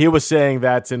 but yeah, he was saying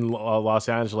that in Los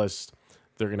Angeles,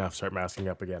 they're going to have to start masking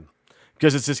up again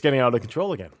because it's just getting out of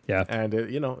control again. Yeah. And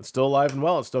it's still alive and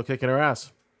well. It's still kicking our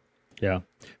ass. Yeah.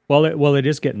 Well, it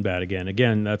is getting bad again.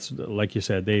 Again, that's like you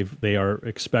said, they are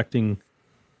expecting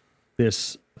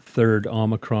this third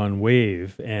Omicron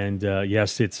wave. And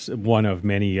yes, it's one of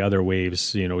many other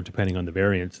waves, depending on the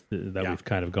variant that we've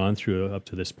kind of gone through up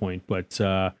to this point. But,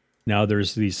 now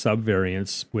there's these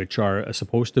subvariants, which are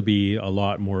supposed to be a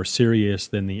lot more serious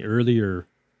than the earlier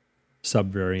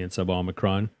subvariants of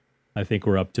Omicron. I think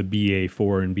we're up to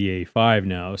BA4 and BA5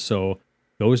 now. So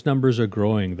those numbers are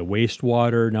growing. The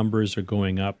wastewater numbers are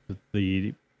going up.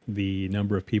 The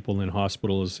number of people in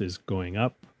hospitals is going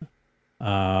up.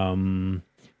 You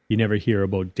never hear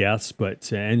about deaths,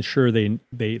 and sure, the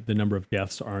number of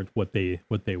deaths aren't what they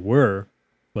were.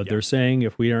 But they're saying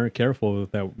if we aren't careful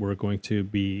that we're going to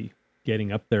be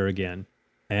getting up there again.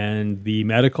 And the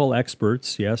medical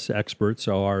experts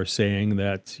are saying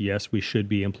that, yes, we should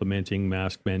be implementing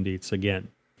mask mandates again.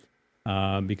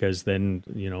 Because then,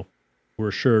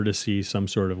 we're sure to see some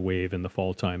sort of wave in the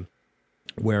fall time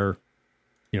where,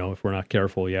 if we're not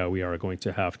careful, we are going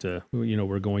to have to,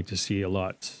 we're going to see a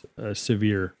lot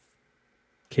severe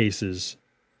cases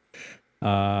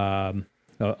of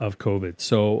COVID.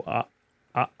 So,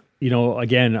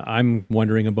 again, I'm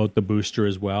wondering about the booster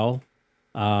as well.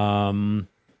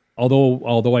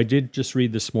 Although I did just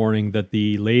read this morning that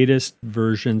the latest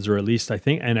versions, or at least I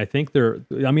think they're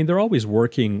always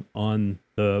working on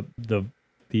the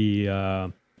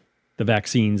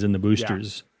vaccines and the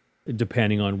boosters,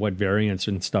 depending on what variants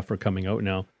and stuff are coming out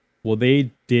now. Well, they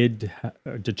did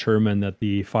determine that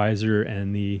the Pfizer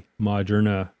and the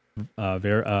Moderna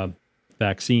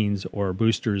vaccines or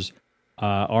boosters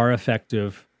are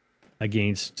effective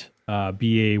against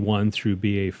BA1 through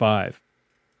BA5,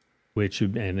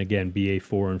 and again,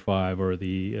 BA4 and 5 are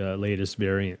the latest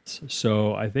variants.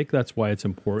 So I think that's why it's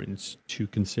important to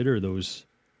consider those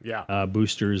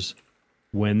boosters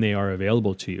when they are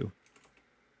available to you.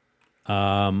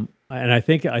 And I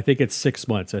think it's 6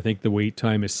 months. I think the wait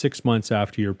time is 6 months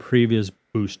after your previous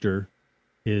booster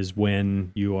is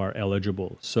when you are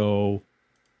eligible. So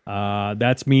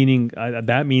that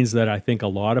means that I think a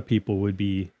lot of people would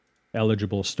be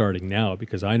eligible starting now,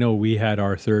 because I know we had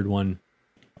our third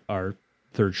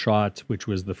shot, which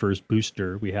was the first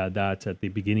booster. We had that at the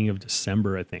beginning of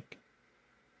December, I think.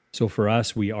 So for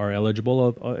us, we are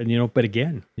eligible, but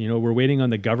again, we're waiting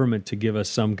on the government to give us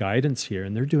some guidance here,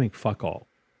 and they're doing fuck all.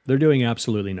 They're doing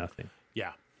absolutely nothing.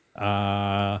 Yeah.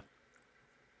 I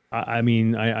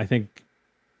think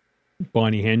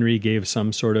Bonnie Henry gave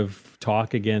some sort of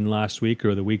talk again last week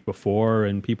or the week before,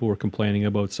 and people were complaining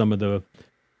about some of the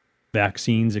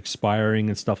vaccines expiring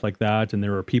and stuff like that. And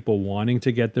there were people wanting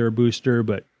to get their booster,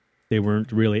 but they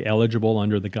weren't really eligible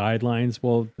under the guidelines.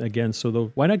 Well, again,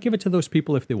 why not give it to those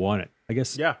people if they want it? I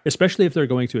guess, especially if they're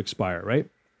going to expire, right?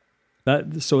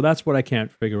 So that's what I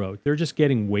can't figure out. They're just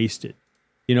getting wasted.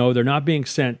 They're not being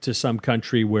sent to some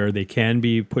country where they can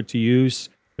be put to use.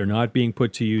 They're not being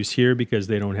put to use here because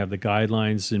they don't have the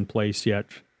guidelines in place yet.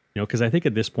 Because I think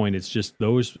at this point it's just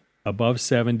those above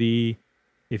 70.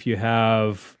 If you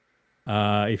have,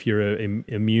 if your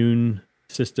immune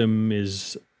system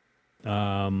is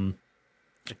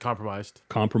compromised,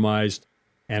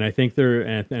 And I think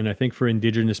and I think for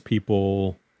Indigenous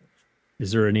people,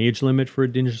 is there an age limit for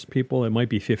Indigenous people? It might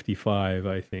be 55.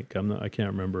 I think I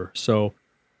can't remember. So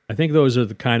I think those are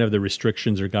the kind of the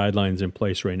restrictions or guidelines in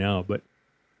place right now. But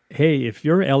hey, if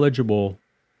you're eligible,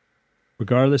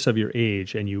 regardless of your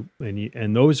age,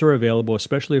 and those are available,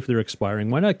 especially if they're expiring,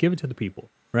 why not give it to the people,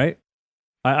 right?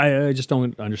 I just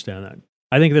don't understand that.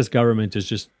 I think this government is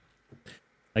just,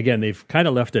 again, they've kind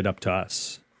of left it up to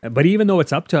us. But even though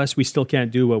it's up to us, we still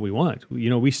can't do what we want.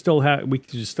 We still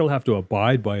have to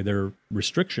abide by their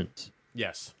restrictions.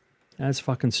 Yes. That's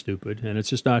fucking stupid, and it's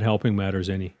just not helping matters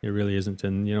any. It really isn't,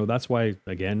 and that's why,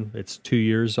 again, it's 2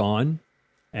 years on,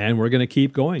 and we're going to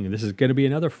keep going. And this is going to be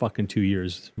another fucking 2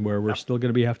 years where we're still going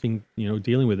to be having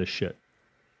dealing with this shit.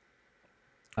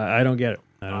 I don't get it.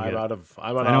 I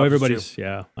know everybody's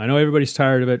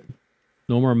tired of it.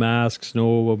 No more masks,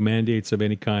 no mandates of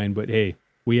any kind. But hey,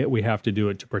 we have to do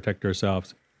it to protect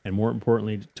ourselves, and more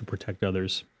importantly, to protect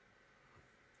others.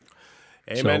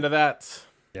 Amen to that.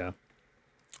 Yeah.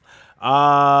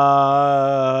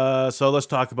 So let's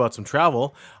talk about some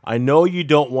travel. I know you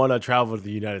don't want to travel to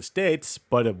the United States,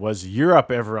 but was Europe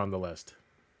ever on the list?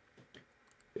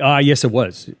 Yes, it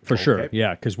was for Okay. sure.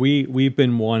 Yeah, because we've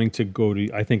been wanting to go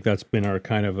to. I think that's been our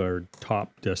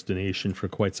top destination for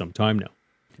quite some time now.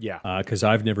 Yeah. Because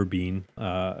I've never been.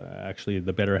 Actually,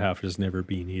 the better half has never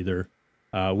been either.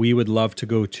 We would love to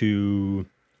go to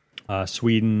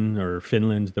Sweden or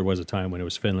Finland. There was a time when it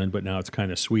was Finland, but now it's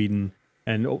kind of Sweden.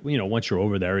 And once you're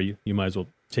over there, you might as well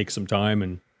take some time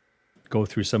and go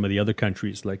through some of the other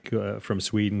countries, like from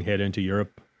Sweden, head into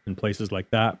Europe and places like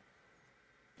that,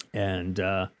 and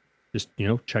just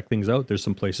check things out. There's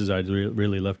some places I'd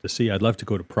really love to see. I'd love to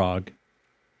go to Prague.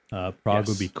 Prague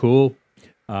would be cool.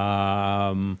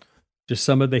 Just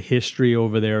some of the history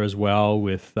over there as well,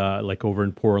 with like over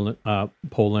in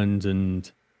Poland,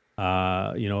 and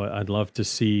I'd love to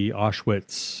see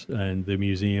Auschwitz and the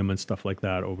museum and stuff like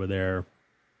that over there.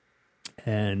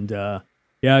 And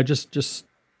just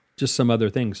some other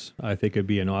things. I think it'd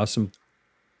be an awesome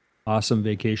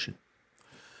vacation.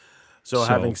 So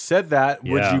having said that,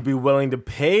 would you be willing to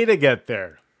pay to get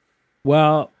there?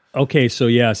 Well, okay, so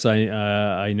yes,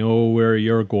 I know where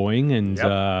you're going, and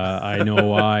I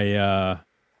know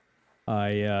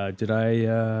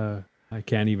I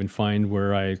can't even find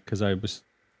because I was.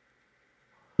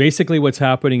 Basically, what's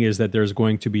happening is that there's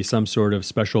going to be some sort of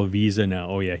special visa now.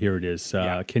 Oh yeah, here it is.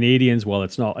 Canadians. Well,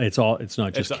 it's not just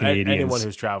Canadians. Anyone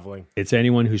who's traveling. It's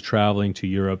anyone who's traveling to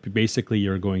Europe. Basically,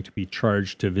 you're going to be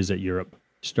charged to visit Europe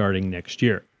starting next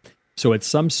year. So it's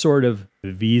some sort of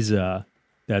visa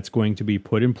that's going to be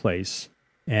put in place,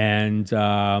 and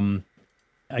I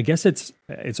guess it's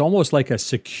almost like a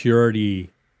security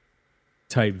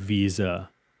type visa.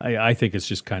 I think it's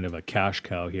just kind of a cash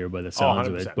cow here by the sounds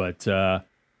of it, but.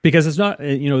 Because it's not,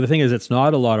 the thing is, it's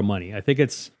not a lot of money. I think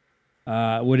it's,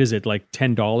 what is it, like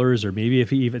 $10, or maybe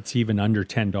if it's even under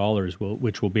 $10,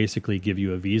 which will basically give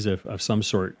you a visa of some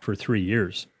sort for 3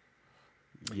 years.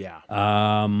 Yeah.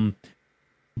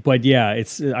 But yeah, I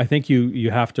think you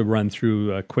have to run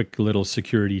through a quick little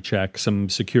security check, some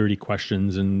security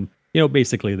questions, and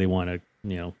basically they want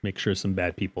to make sure some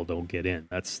bad people don't get in.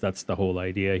 That's the whole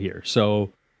idea here. So,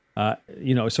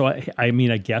 so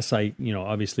I guess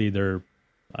obviously they're.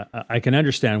 I can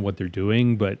understand what they're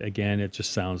doing, but again, it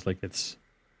just sounds like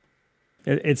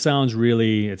it sounds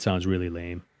really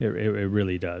lame. It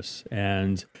really does.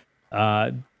 And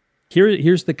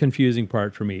here's the confusing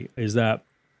part for me is that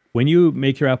when you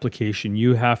make your application,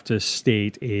 you have to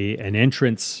state an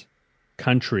entrance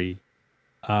country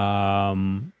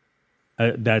that's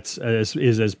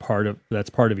part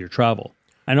of your travel.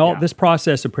 And this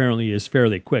process apparently is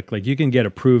fairly quick. Like you can get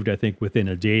approved, I think, within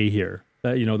a day here.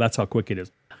 That's how quick it is.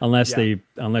 Unless they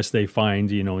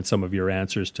find, in some of your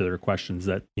answers to their questions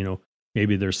that,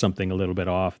 maybe there's something a little bit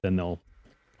off, then they'll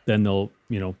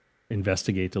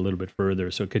investigate a little bit further.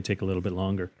 So it could take a little bit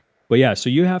longer. But yeah, so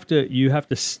you have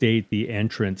to state the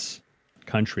entrance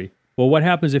country. Well, what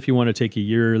happens if you want to take a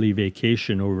yearly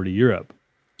vacation over to Europe?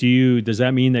 Does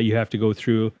that mean that you have to go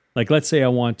through, like, let's say I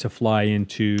want to fly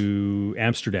into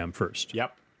Amsterdam first.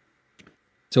 Yep.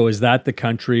 So is that the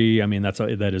country? I mean,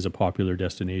 that is a popular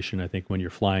destination. I think when you're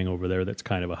flying over there, that's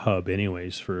kind of a hub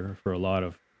anyways for a lot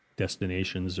of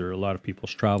destinations or a lot of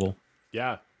people's travel.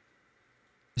 Yeah.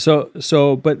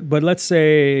 But let's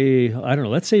say, I don't know,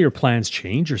 let's say your plans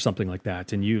change or something like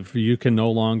that, and you can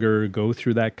no longer go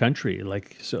through that country.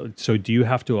 Like, so do you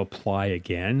have to apply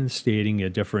again, stating a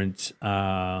different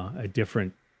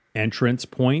entrance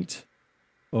point,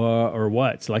 or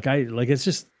what? It's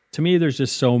just, to me, there's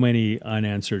just so many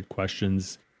unanswered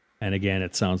questions. And again,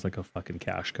 it sounds like a fucking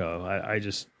cash cow. I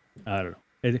don't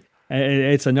know.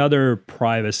 It's another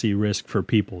privacy risk for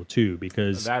people too,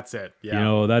 because That's it. Yeah. you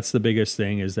know, that's the biggest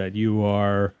thing is that you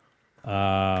are,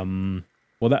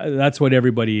 that's what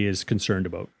everybody is concerned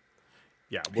about.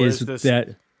 Yeah.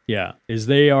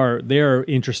 They are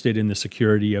interested in the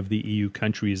security of the EU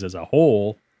countries as a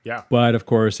whole. Yeah. But of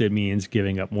course, it means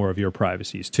giving up more of your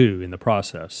privacies too in the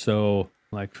process. So,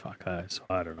 like, fuck, I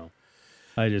don't know.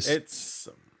 It's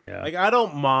like I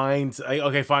don't mind.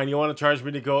 Okay, fine. You want to charge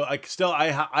me to go? Like, still,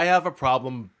 I have a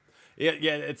problem. Yeah,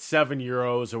 it's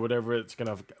 €7 or whatever it's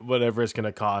gonna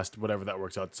cost, whatever that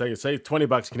works out. Say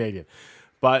 $20 Canadian.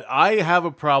 But I have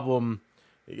a problem.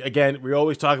 Again, we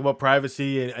always talk about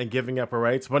privacy and giving up our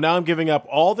rights, but now I'm giving up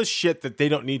all the shit that they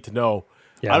don't need to know.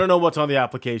 Yeah. I don't know what's on the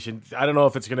application. I don't know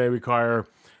if it's going to require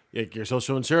like your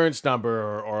social insurance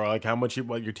number or like how much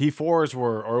what your T4s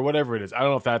were or whatever it is. I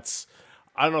don't know if that's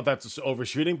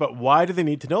overshooting, but why do they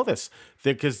need to know this?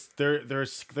 Because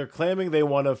they're claiming they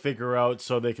want to figure out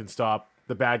so they can stop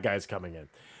the bad guys coming in.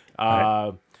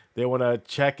 Right. They want to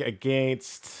check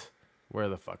against where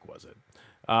the fuck was it?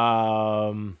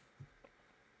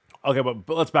 Okay, but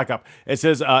let's back up. It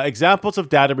says examples of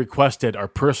data requested are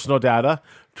personal data,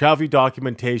 travel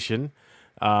documentation,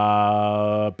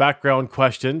 background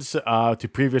questions to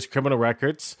previous criminal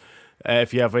records,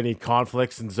 if you have any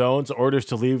conflicts in zones, orders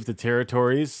to leave the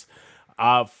territories.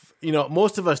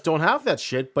 Most of us don't have that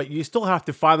shit, but you still have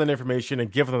to find that information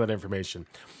and give them that information.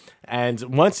 And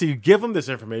once you give them this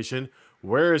information,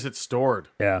 where is it stored?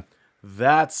 Yeah.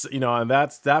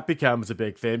 That becomes a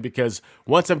big thing, because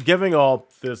once I'm giving all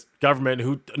this government,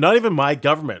 who not even my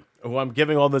government, who I'm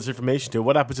giving all this information to,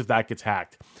 what happens if that gets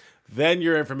hacked? Then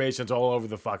your information's all over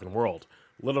the fucking world,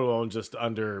 let alone just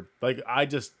under,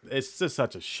 it's just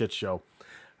such a shit show.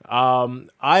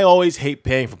 I always hate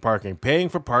paying for parking. Paying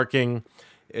for parking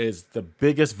is the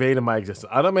biggest vein of my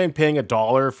existence. I don't mind paying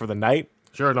 $1 for the night.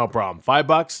 Sure, no problem.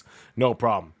 $5, no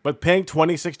problem. But paying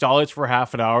 $26 for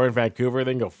half an hour in Vancouver,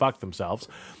 they can go fuck themselves.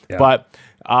 Yeah. But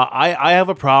I have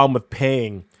a problem with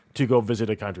paying to go visit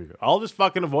a country. I'll just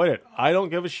fucking avoid it. I don't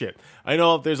give a shit. I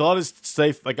know there's a lot of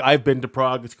safe, like I've been to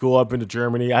Prague, it's cool. I've been to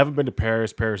Germany. I haven't been to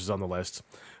Paris. Paris is on the list.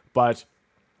 But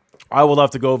I will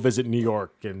have to go visit New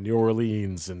York and New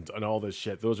Orleans and all this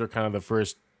shit. Those are kind of the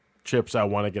first trips I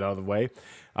want to get out of the way.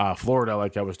 Florida,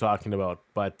 like I was talking about.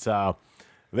 But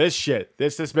this shit,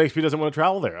 this makes me doesn't want to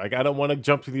travel there. Like, I don't want to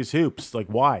jump through these hoops. Like,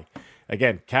 why?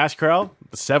 Again, cash crowd,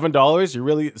 $7. You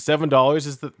really $7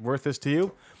 is worth this to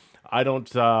you? I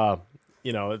don't. I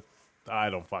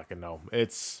don't fucking know.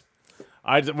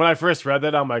 When I first read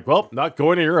that, I'm like, well, not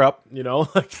going to Europe.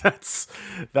 Like that's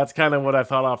kind of what I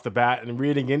thought off the bat. And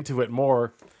reading into it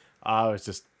more, it's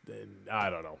just, I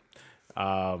don't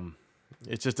know.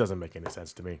 It just doesn't make any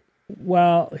sense to me.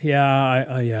 Well,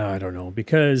 yeah, I don't know,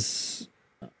 because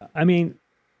I know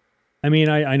I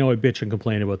bitch and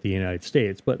complain about the United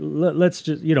States, but let's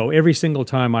just, every single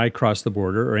time I cross the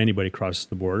border or anybody crosses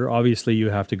the border, obviously you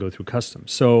have to go through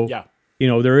customs. So, yeah.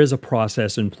 There is a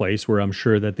process in place where I'm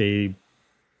sure that they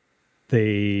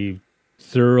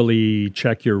thoroughly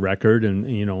check your record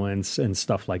and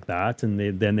stuff like that.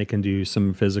 And then they can do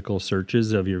some physical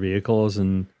searches of your vehicles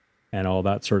and all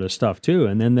that sort of stuff too.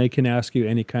 And then they can ask you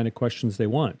any kind of questions they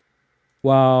want.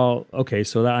 Well, okay.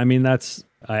 So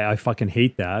I fucking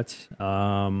hate that.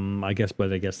 I guess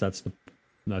that's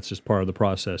just part of the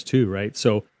process too, right?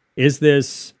 So is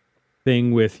this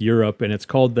thing with Europe, and it's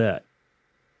called the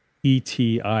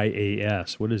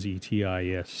ETIAS. What does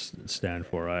ETIAS stand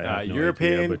for?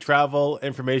 European Travel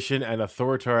Information and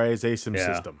Authorization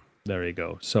System. There you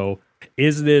go. So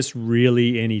is this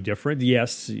really any different?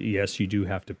 Yes, you do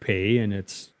have to pay, and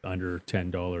it's under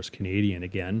 $10 Canadian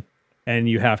again. And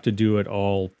you have to do it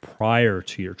all prior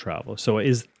to your travel. So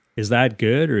is that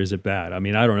good or is it bad? I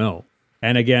mean, I don't know.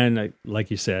 And again,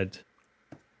 like we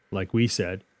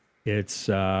said, it's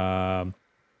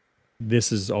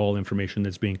this is all information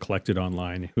that's being collected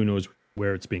online. Who knows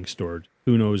where it's being stored?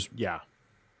 Who knows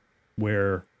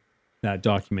where that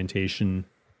documentation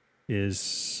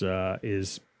is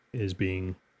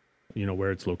being,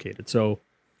 where it's located. So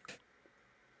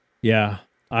yeah.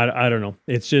 I don't know.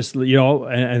 It's just,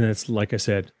 and it's like I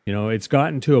said, it's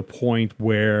gotten to a point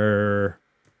where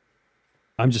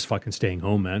I'm just fucking staying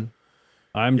home, man.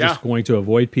 I'm just going to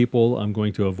avoid people. I'm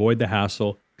going to avoid the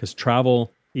hassle, because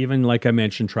travel, even like I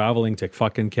mentioned, traveling to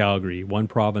fucking Calgary, one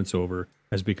province over,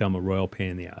 has become a royal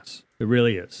pain in the ass. It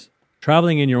really is.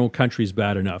 Traveling in your own country is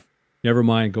bad enough. Never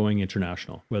mind going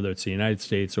international, whether it's the United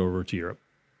States or over to Europe.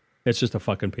 It's just a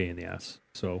fucking pain in the ass.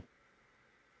 So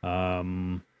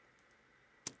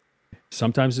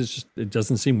sometimes it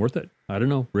doesn't seem worth it. I don't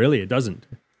know. Really, it doesn't.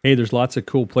 Hey, there's lots of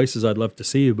cool places I'd love to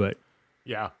see, but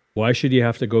Yeah. why should you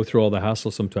have to go through all the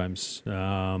hassle sometimes?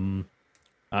 I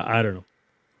don't know.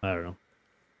 I don't know.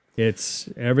 It's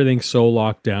everything's so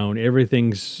locked down.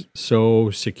 Everything's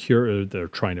so secure. They're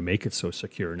trying to make it so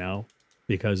secure now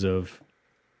because of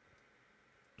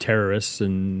terrorists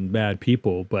and bad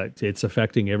people, but it's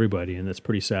affecting everybody, and it's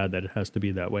pretty sad that it has to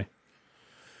be that way.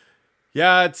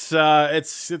 Yeah,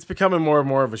 it's becoming more and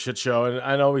more of a shit show, and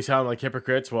I know we sound like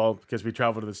hypocrites. Well, because we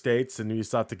travel to the States and we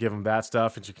used to have to give them that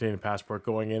stuff and your Canadian passport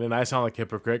going in, and I sound like a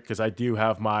hypocrite because I do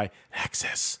have my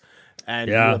Nexus, and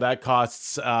that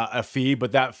costs a fee,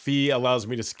 but that fee allows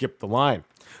me to skip the line.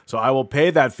 So I will pay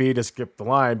that fee to skip the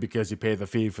line because you pay the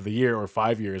fee for the year or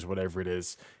 5 years, whatever it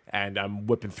is, and I'm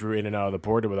whipping through in and out of the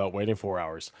border without waiting 4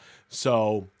 hours.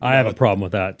 So I have a problem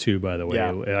with that too, by the way.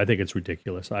 Yeah. I think it's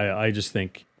ridiculous. I just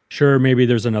think, sure, maybe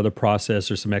there's another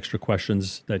process or some extra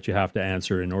questions that you have to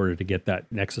answer in order to get that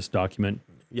Nexus document.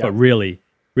 Yeah. But really,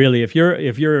 if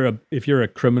you're a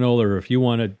criminal or if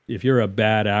you're a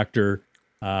bad actor,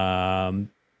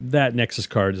 that Nexus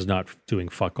card is not doing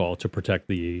fuck all to protect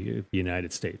the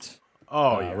United States.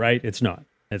 Oh, yeah. Right? It's not.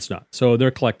 So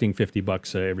they're collecting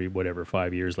 $50 every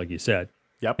 5 years, like you said.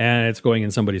 Yep. And it's going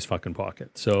in somebody's fucking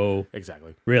pocket. So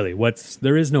Exactly. really,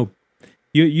 there is no.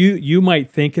 You might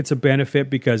think it's a benefit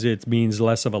because it means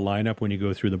less of a lineup when you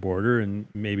go through the border, and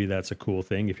maybe that's a cool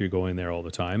thing if you're going there all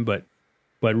the time. But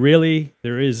really,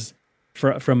 there is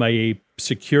from a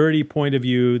security point of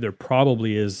view, there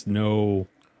probably is no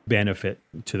benefit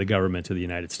to the government of the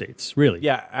United States. Really,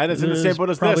 Yeah, and it's in the same boat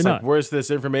as Probably this. Like, not. where's this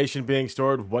information being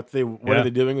stored? What are they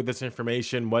doing with this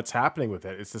information? What's happening with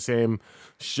it? It's the same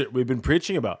shit we've been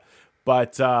preaching about.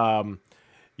 But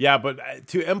yeah, but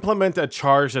to implement a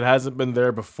charge that hasn't been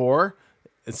there before,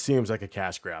 it seems like a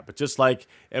cash grab. But just like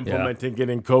implementing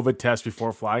getting COVID tests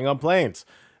before flying on planes.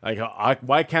 Like,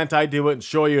 why can't I do it and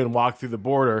show you and walk through the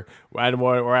border, or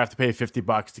I have to pay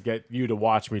 $50 to get you to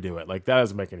watch me do it? Like, that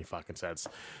doesn't make any fucking sense.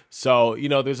 So,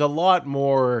 there's a lot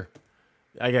more.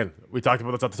 Again, we talked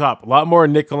about this at the top. A lot more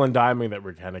nickel and diming that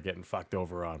we're kind of getting fucked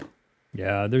over on.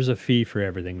 Yeah, there's a fee for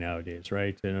everything nowadays,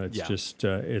 right? And it's Yeah. just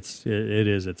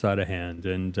it's out of hand,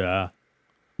 and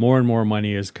more and more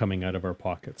money is coming out of our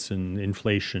pockets, and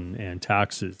inflation and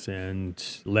taxes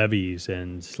and levies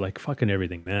and like fucking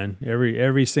everything, man.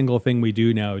 Every single thing we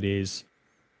do nowadays,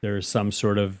 there's some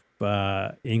sort of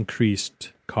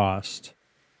increased cost.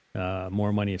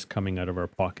 More money is coming out of our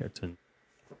pocket, and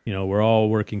we're all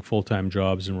working full-time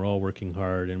jobs, and we're all working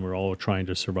hard, and we're all trying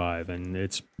to survive, and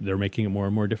they're making it more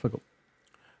and more difficult.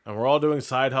 And we're all doing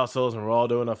side hustles, and we're all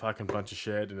doing a fucking bunch of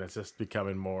shit, and it's just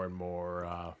becoming more and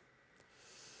more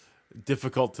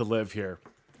difficult to live here.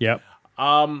 Yep.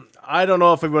 I don't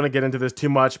know if we want to get into this too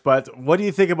much, but what do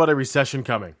you think about a recession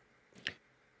coming?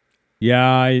 Yeah,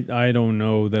 I don't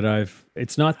know that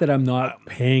it's not that I'm not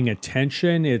paying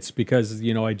attention. It's because,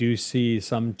 I do see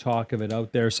some talk of it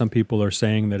out there. Some people are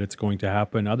saying that it's going to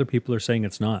happen. Other people are saying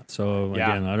it's not. So Yeah.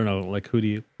 again, I don't know, like who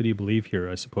do you believe here,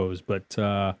 I suppose. But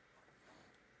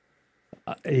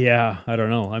yeah, I don't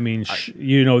know. I mean,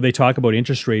 they talk about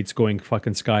interest rates going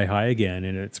fucking sky high again,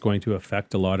 and it's going to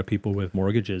affect a lot of people with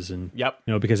mortgages, and Yep.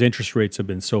 because interest rates have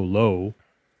been so low,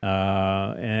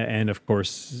 and of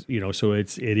course, so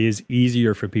it is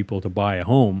easier for people to buy a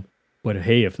home. But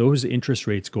hey, if those interest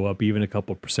rates go up even a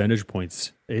couple percentage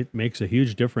points, it makes a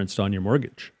huge difference on your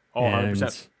mortgage. Oh,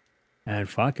 100%. And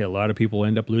fuck, a lot of people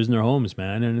end up losing their homes,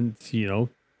 man. And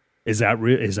is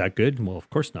that good? Well, of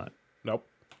course not. Nope.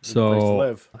 Good place to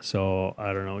live. So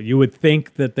I don't know. You would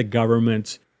think that the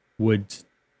government would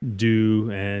do,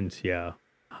 and yeah,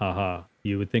 haha.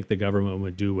 You would think the government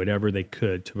would do whatever they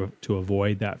could to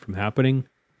avoid that from happening.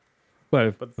 But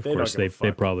of they course, don't give a they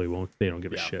fuck. probably won't. They don't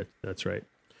give a Yeah. shit. That's right.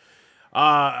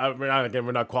 Again,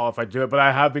 we're not qualified to do it, but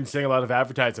I have been seeing a lot of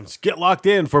advertisements. Get locked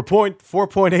in for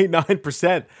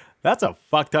 4.89%. That's a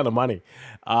fuck ton of money.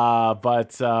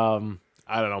 But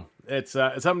I don't know. It's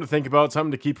something to think about,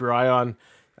 something to keep your eye on.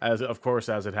 As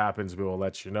it happens, we will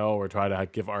let you know or try to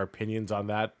give our opinions on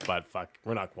that. But fuck,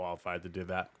 we're not qualified to do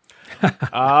that.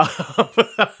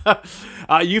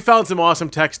 You found some awesome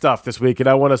tech stuff this week, and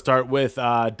I want to start with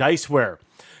Diceware.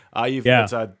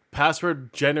 It's a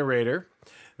password generator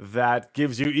that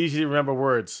gives you easy to remember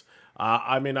words.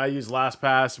 I use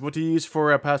LastPass. What do you use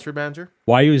for a password manager?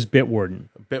 Why use Bitwarden?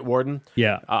 Bitwarden.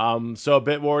 Yeah. So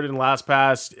Bitwarden,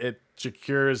 LastPass, it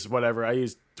secures whatever. I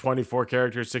use 24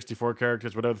 characters, 64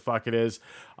 characters, whatever the fuck it is.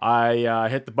 I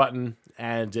hit the button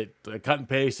and it cut and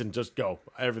paste and just go.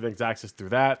 Everything's accessed through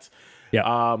that.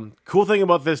 Yeah. Cool thing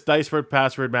about this Diceware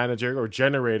password manager or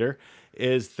generator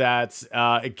is that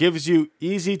it gives you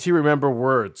easy to remember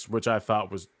words, which I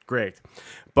thought was great.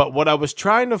 But what I was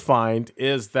trying to find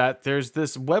is that there's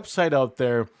this website out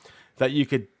there that you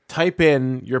could type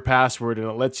in your password and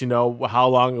it lets you know how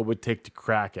long it would take to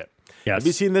crack it. Yes. Have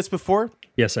you seen this before?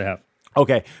 Yes, I have.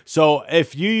 Okay, so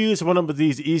if you use one of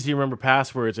these easy to remember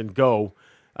passwords and go,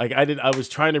 like I was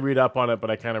trying to read up on it, but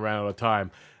I kind of ran out of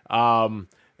time. Are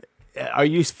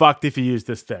you fucked if you use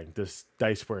this thing, this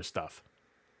Diceware stuff?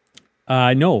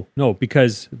 No,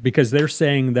 because they're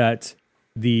saying that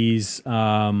these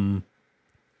random,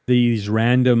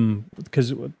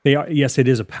 because they are, yes, it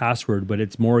is a password, but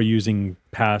it's more using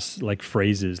like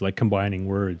phrases, like combining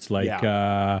words, like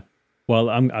well,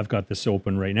 I've got this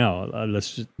open right now.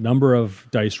 Let's just, number of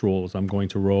dice rolls I'm going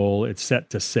to roll. It's set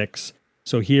to 6.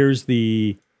 So here's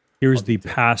the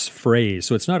pass phrase.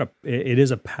 So it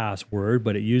is a password,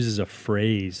 but it uses a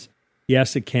phrase.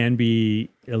 Yes, it can be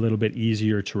a little bit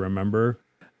easier to remember.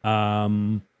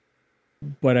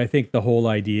 But I think the whole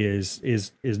idea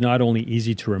is not only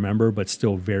easy to remember, but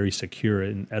still very secure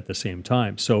at the same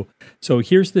time. So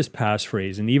here's this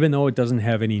passphrase, and even though it doesn't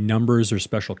have any numbers or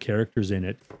special characters in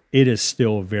it, it is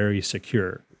still very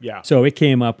secure. Yeah. So it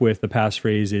came up with the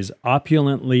passphrase is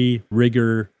opulently,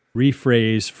 rigor,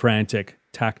 rephrase, frantic,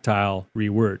 tactile,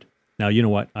 reword. Now, you know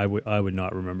what? I would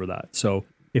not remember that. So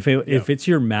if it's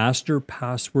your master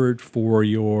password for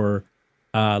your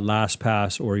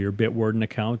LastPass or your Bitwarden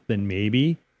account, then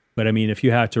maybe. But I mean, if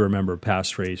you have to remember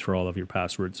passphrase for all of your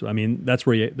passwords, I mean, that's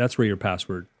where your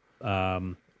password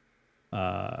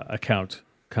account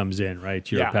comes in,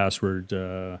 right? Your password.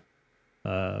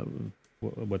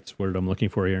 What's word I'm looking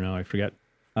for here now? I forget.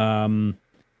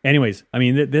 Anyways, I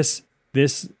mean, this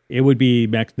it would be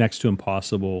next to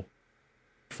impossible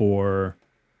for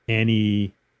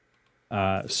any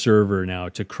server now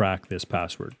to crack this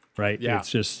password. Right? Yeah. It's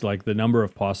just like the number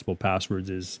of possible passwords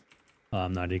is,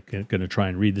 I'm not going to try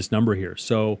and read this number here.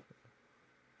 So,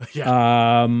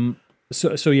 so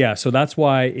that's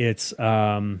why it's,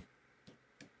 I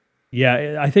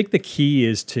think the key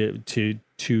is to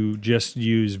just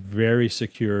use very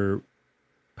secure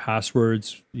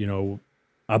passwords,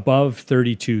 above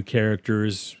 32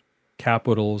 characters,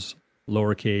 capitals,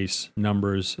 lowercase,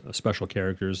 numbers, special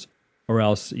characters, or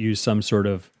else use some sort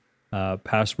of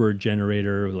password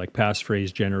generator, like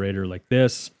passphrase generator like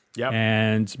this,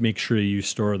 and make sure you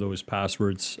store those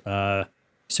passwords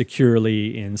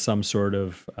securely in some sort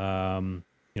of,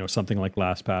 something like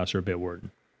LastPass or Bitwarden.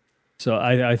 So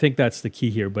I think that's the key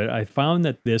here. But I found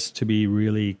that this to be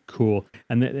really cool.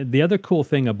 And the other cool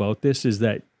thing about this is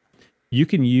that you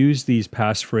can use these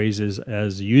passphrases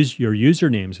as your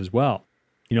usernames as well.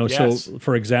 So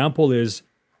for example is,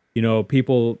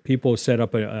 people set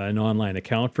up an online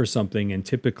account for something, and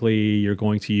typically you're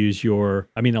going to use a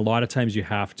lot of times you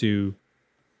have to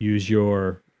use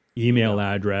your email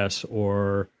address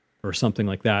or something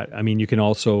like that. I mean, you can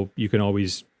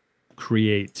always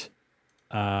create,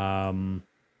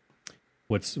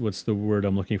 what's the word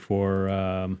I'm looking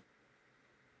for?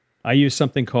 I use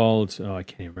something called, I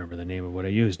can't even remember the name of what I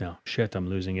use now. Shit, I'm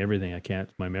losing everything.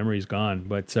 My memory's gone.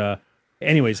 But,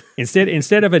 anyways,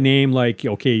 instead of a name like,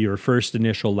 okay, your first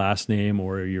initial last name,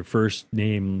 or your first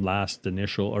name last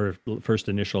initial, or first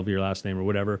initial of your last name, or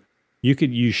whatever,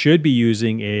 you should be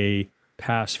using a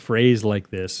passphrase like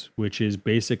this, which is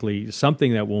basically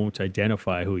something that won't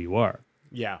identify who you are.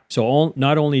 Yeah. So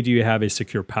not only do you have a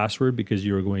secure password because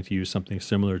you are going to use something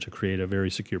similar to create a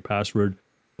very secure password,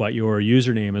 but your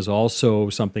username is also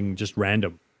something just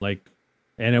random, and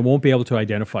it won't be able to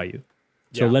identify you.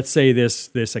 So let's say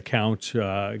this account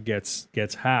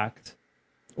gets hacked,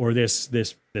 or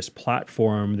this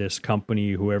platform, this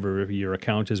company, whoever your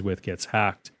account is with, gets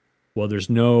hacked. Well, there's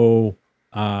no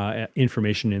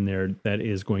information in there that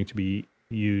is going to be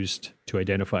used to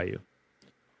identify you.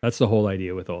 That's the whole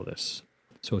idea with all this.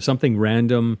 So something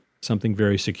random, something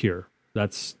very secure.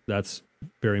 That's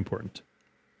very important.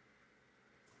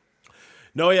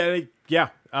 No, yeah.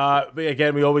 But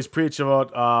again, we always preach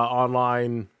about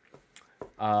online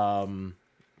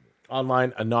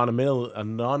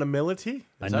anonymity.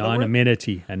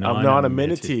 Anonymity.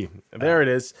 There it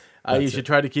is. You should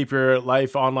try to keep your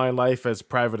online life as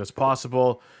private as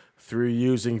possible through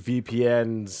using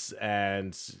VPNs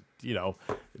and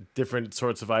different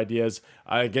sorts of ideas.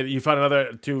 You found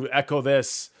another to echo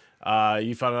this.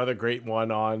 You found another great one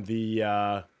on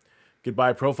the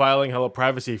Goodbye Profiling, Hello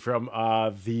Privacy from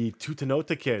the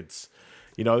Tutanota kids.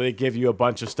 They give you a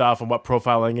bunch of stuff on what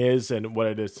profiling is and what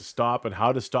it is to stop and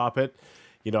how to stop it.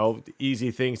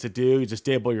 Easy things to do.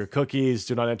 Disable your cookies.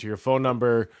 Do not enter your phone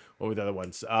number. What were the other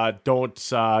ones?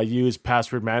 Don't use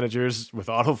password managers with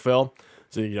autofill.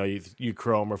 So, you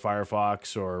Chrome or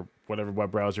Firefox or whatever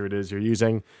web browser it is you're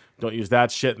using. Don't use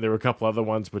that shit. And there were a couple other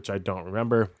ones, which I don't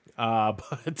remember.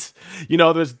 But,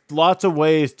 there's lots of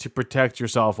ways to protect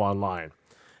yourself online.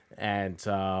 And,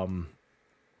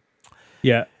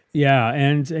 Yeah.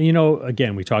 And,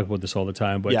 again, we talk about this all the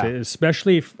time, but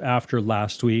especially after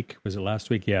last week, was it last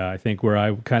week? Yeah, I think where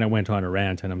I kind of went on a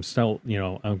rant, and I'm still,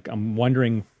 I'm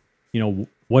wondering,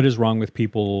 what is wrong with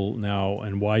people now,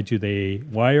 and why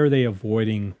are they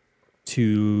avoiding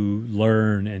to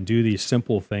learn and do these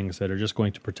simple things that are just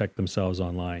going to protect themselves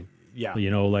online? Yeah.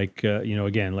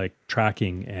 Again, like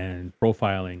tracking and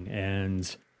profiling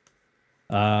and,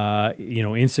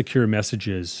 insecure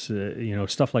messages,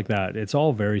 stuff like that. It's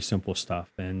all very simple stuff.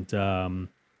 And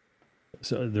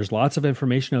so there's lots of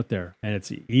information out there, and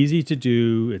it's easy to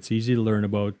do. It's easy to learn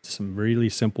about some really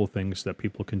simple things that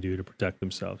people can do to protect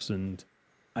themselves. And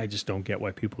I just don't get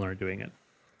why people aren't doing it.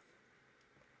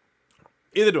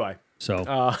 Either do I. So,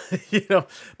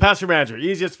 password manager,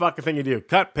 easiest fucking thing you do.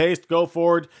 Cut, paste, go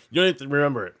forward. You don't have to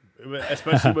remember it.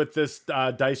 Especially with this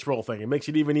dice roll thing. It makes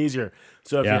it even easier.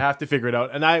 So if you have to figure it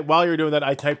out. And while you're doing that,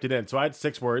 I typed it in. So I had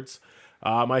 6 words.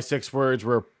 My 6 words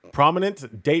were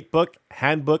prominent, datebook,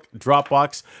 handbook,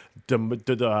 Dropbox,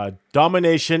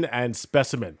 domination, and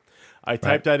specimen. I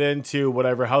typed that into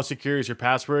whatever, how secure is your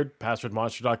password,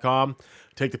 passwordmonster.com.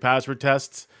 Take the password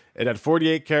tests. It had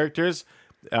 48 characters.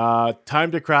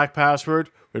 Time to crack password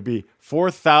would be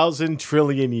 4,000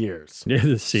 trillion years.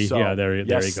 See, so, there you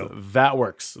go. That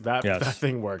works. That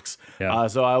thing works. Yeah.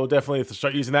 So I will definitely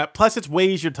start using that. Plus, it's way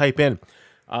easier to type in.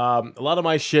 A lot of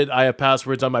my shit, I have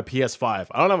passwords on my PS5.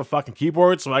 I don't have a fucking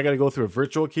keyboard, so I got to go through a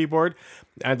virtual keyboard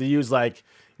and to use astrophes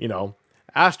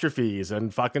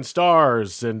and fucking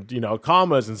stars and,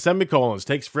 commas and semicolons.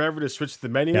 Takes forever to switch the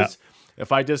menus. Yeah.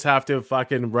 If I just have to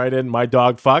fucking write in my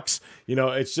dog fucks,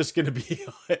 it's just going to be,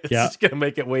 just going to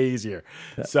make it way easier.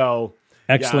 So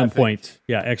excellent point.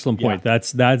 Yeah. Excellent point.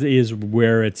 That is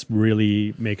where it's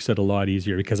really makes it a lot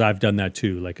easier, because I've done that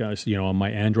too. Like, on my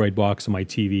Android box on my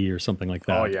TV or something like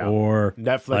that. Oh yeah. Or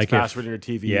Netflix password in your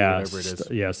TV, whatever it is.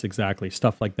 Yes, exactly.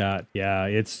 Stuff like that. Yeah.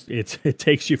 It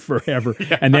takes you forever.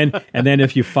 And then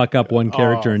if you fuck up one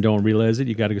character and don't realize it,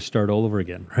 you got to start all over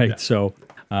again. Right.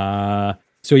 Yeah.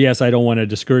 So yes, I don't want to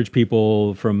discourage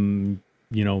people from,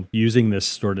 using this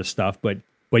sort of stuff, but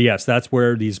yes, that's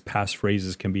where these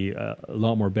passphrases can be a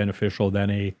lot more beneficial than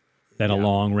a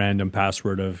long random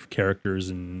password of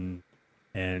characters and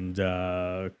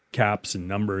caps and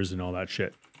numbers and all that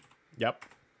shit. Yep.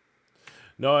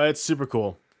 No, it's super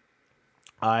cool.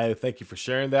 I thank you for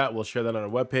sharing that. We'll share that on our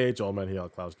webpage,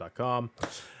 allmenhealclouds.com.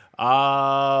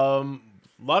 A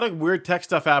lot of weird tech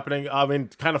stuff happening. I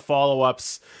mean, kind of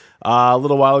follow-ups. A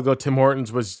little while ago, Tim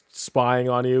Hortons was spying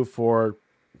on you for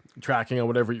tracking on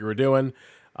whatever you were doing.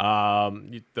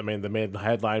 The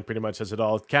headline pretty much says it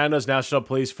all. Canada's National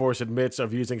Police Force admits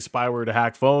of using spyware to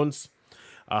hack phones.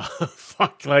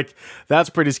 That's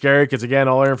pretty scary, because again,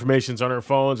 all our information's on our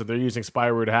phones, and they're using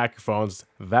spyware to hack your phones.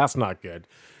 That's not good.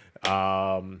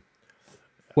 Well,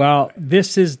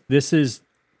 this is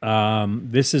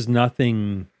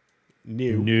nothing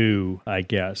new, I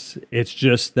guess. It's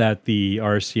just that the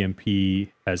RCMP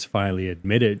has finally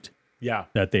admitted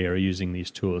that they are using these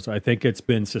tools. I think it's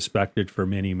been suspected for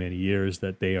many, many years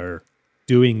that they are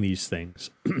doing these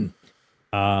things.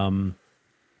 So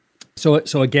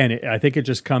again, I think it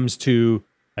just comes to,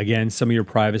 some of your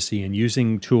privacy and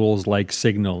using tools like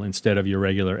Signal instead of your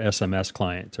regular SMS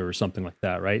client or something like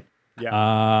that, right?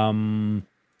 Yeah.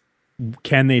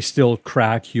 Can they still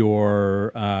crack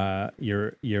your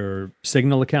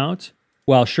Signal account?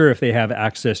 Well, sure, if they have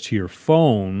access to your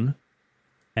phone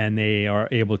and they are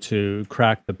able to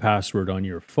crack the password on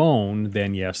your phone,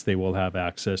 then yes, they will have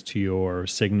access to your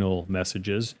Signal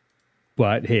messages.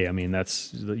 But hey,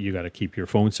 you got to keep your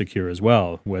phone secure as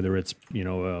well. Whether it's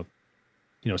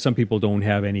some people don't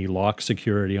have any lock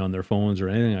security on their phones or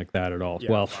anything like that at all. Yeah,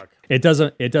 well, it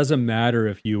doesn't matter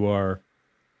if you are.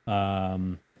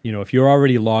 If you're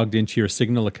already logged into your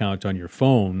Signal account on your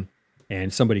phone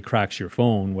and somebody cracks your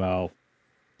phone, well,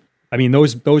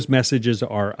 those messages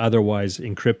are otherwise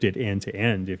encrypted end to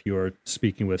end if you're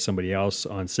speaking with somebody else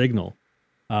on Signal.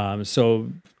 So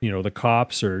the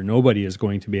cops or nobody is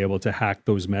going to be able to hack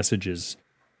those messages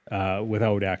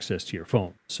without access to your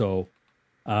phone. So,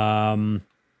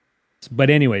 but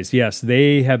anyways, yes,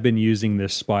 they have been using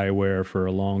this spyware for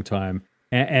a long time.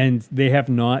 And they have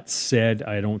not said,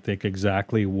 I don't think,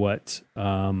 exactly what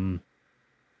spyware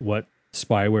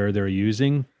they're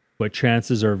using, but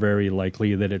chances are very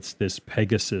likely that it's this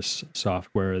Pegasus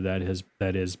software that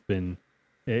has been.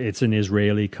 It's an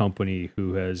Israeli company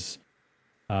who has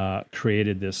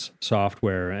created this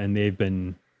software, and they've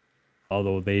been,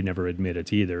 although they never admit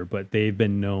it either, but they've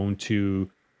been known to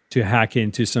hack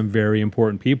into some very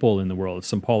important people in the world,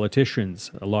 some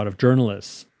politicians, a lot of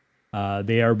journalists.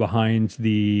 They are behind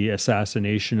the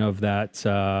assassination of that.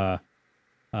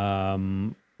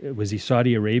 Was he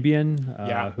Saudi Arabian?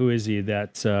 Yeah. Who is he?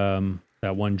 That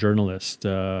one journalist.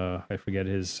 I forget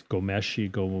his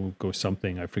Gomeshi. Go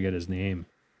something. I forget his name.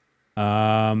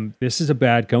 This is a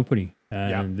bad company,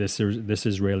 and this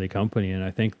Israeli company, and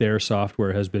I think their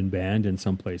software has been banned in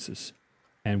some places.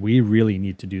 And we really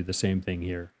need to do the same thing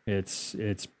here. It's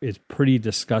pretty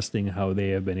disgusting how they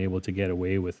have been able to get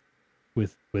away with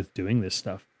doing this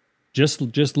stuff. Just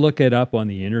look it up on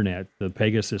the internet. The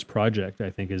Pegasus Project,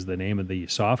 I think, is the name of the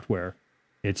software.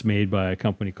 It's made by a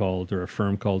firm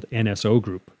called NSO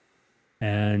Group.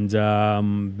 And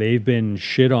they've been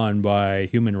shit on by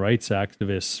human rights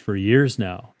activists for years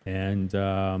now. And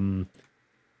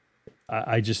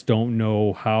I just don't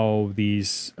know how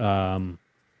these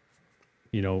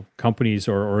companies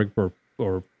or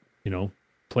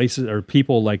places or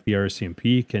people like the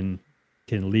RCMP can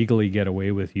legally get away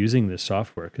with using this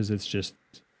software, because it's just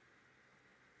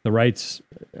the rights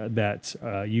that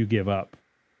you give up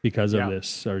because of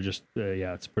this are just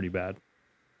it's pretty bad.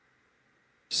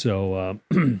 So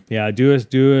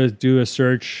do a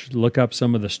search, look up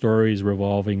some of the stories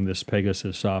revolving this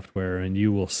Pegasus software, and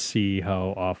you will see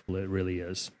how awful it really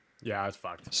is. Yeah, it's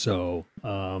fucked. So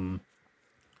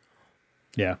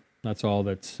that's all.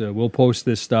 We'll post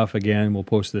this stuff again. We'll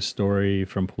post this story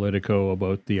from Politico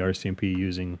about the RCMP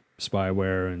using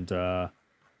spyware, and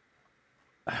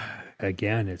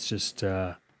again, it's just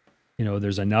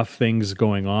there's enough things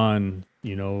going on,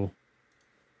 and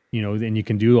you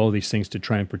can do all these things to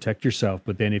try and protect yourself.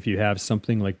 But then if you have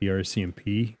something like the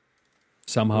RCMP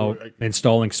somehow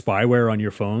installing spyware on your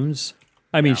phones,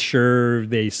 I mean, sure,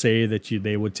 they say that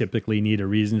they would typically need a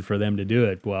reason for them to do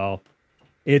it. Well,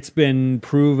 it's been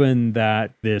proven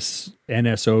that this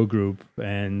NSO Group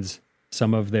and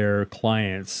some of their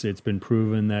clients, it's been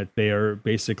proven that they are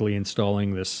basically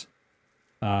installing this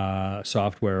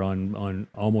software on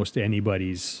almost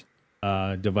anybody's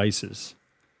devices.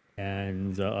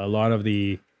 And a lot of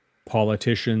the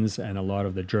politicians and a lot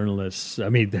of the journalists, I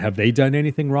mean, have they done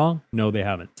anything wrong? No, they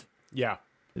haven't. Yeah.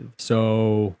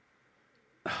 So,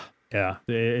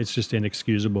 it's just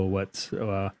inexcusable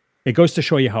it goes to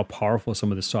show you how powerful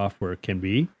some of the software can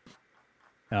be,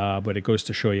 but it goes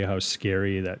to show you how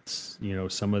scary that's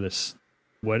some of this,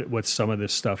 what some of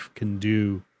this stuff can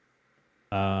do,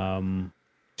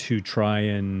 to try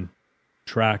and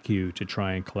track you, to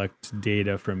try and collect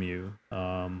data from you.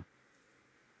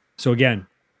 So again,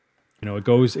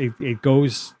 it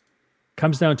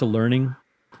comes down to learning,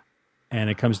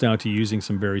 and it comes down to using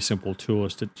some very simple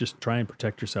tools to just try and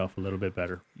protect yourself a little bit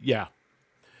better. Yeah.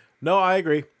 No, I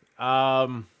agree.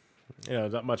 Not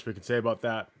much we can say about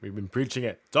that. We've been preaching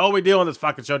it. It's all we do on this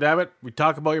fucking show, damn it. We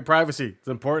talk about your privacy. It's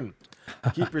important.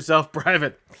 Keep yourself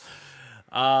private.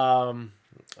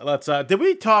 Let's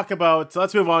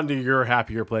move on to your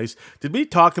happier place. Did we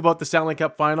talk about the Stanley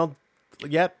Cup final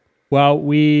yet? Well,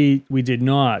 we did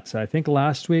not. I think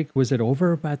last week, was it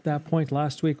over at that point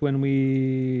last week when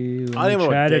we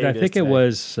chatted? I think it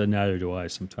was, neither do I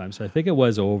sometimes. I think it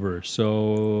was over.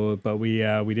 So, but we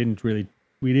didn't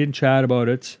chat about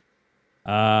it.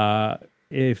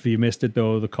 If you missed it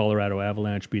though, the Colorado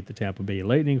Avalanche beat the Tampa Bay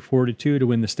Lightning 4-2 to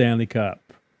win the Stanley Cup.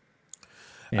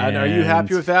 And are you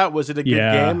happy with that? Was it a good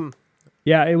game?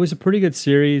 Yeah, it was a pretty good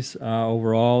series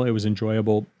overall. It was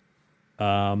enjoyable.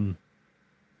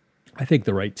 I think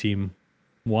the right team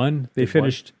won. They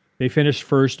finished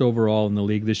first overall in the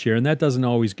league this year, and that doesn't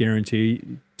always guarantee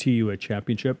you a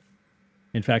championship.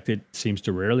 In fact, it seems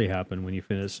to rarely happen when you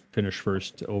finish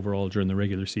first overall during the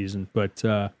regular season. But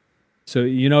so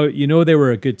they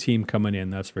were a good team coming in,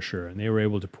 that's for sure, and they were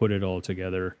able to put it all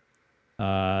together.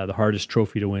 The hardest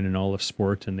trophy to win in all of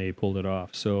sport, and they pulled it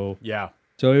off. So yeah,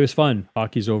 so it was fun.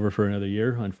 Hockey's over for another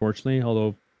year, unfortunately.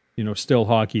 Although still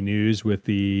hockey news with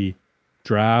the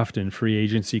draft and free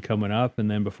agency coming up, and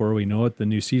then before we know it, the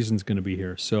new season's going to be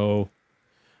here. So,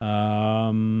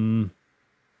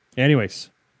 anyways,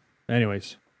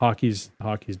 hockey's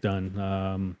done.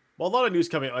 Well, a lot of news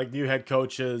coming, like new head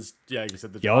coaches. Yeah, you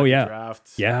said the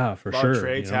draft. Yeah, for sure.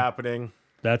 Trades happening.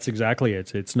 That's exactly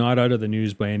it. It's not out of the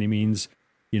news by any means.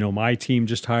 My team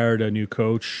just hired a new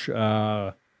coach,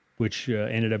 which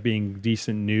ended up being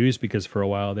decent news because for a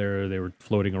while there they were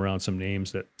floating around some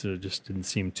names that just didn't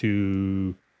seem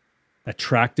too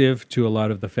attractive to a lot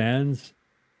of the fans.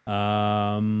 The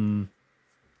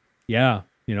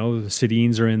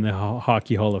Sedins are in the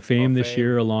Hockey Hall of Fame this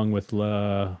year, along with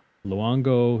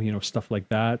Luongo, stuff like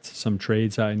that. Some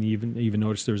trades, I even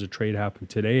noticed there was a trade happened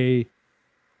today.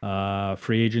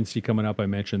 Free agency coming up, I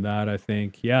mentioned that, I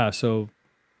think. Yeah, so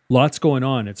lots going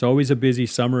on. It's always a busy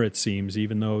summer, it seems,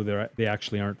 even though they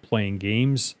actually aren't playing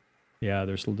games. Yeah,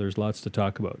 there's lots to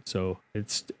talk about. So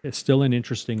it's still an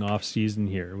interesting off season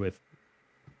here with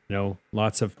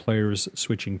lots of players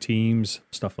switching teams,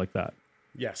 stuff like that.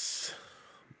 Yes,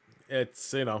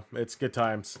 it's it's good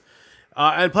times,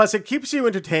 and plus it keeps you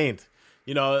entertained.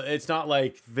 It's not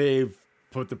like they've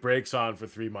put the brakes on for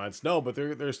 3 months. No, but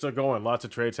they're still going. Lots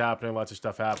of trades happening, lots of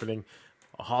stuff happening.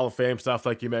 Hall of Fame stuff,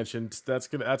 like you mentioned,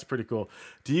 that's pretty cool.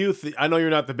 Do you? I know you're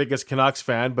not the biggest Canucks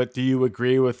fan, but do you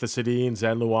agree with the Sedins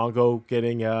and Luongo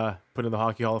getting put in the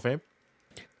Hockey Hall of Fame?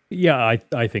 Yeah,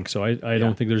 I think so. I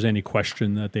don't think there's any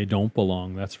question that they don't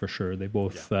belong. That's for sure. They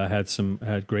both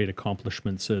had great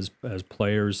accomplishments as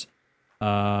players.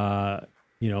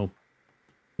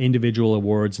 Individual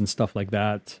awards and stuff like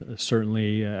that.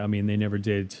 Certainly, they never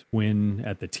did win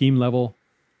at the team level,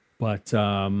 but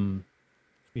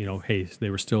hey, they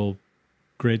were still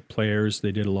great players.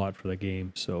 They did a lot for the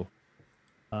game. So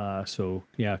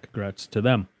yeah, congrats to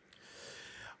them.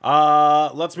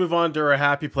 Let's move on to our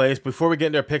happy place. Before we get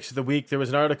into our picks of the week, there was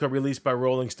an article released by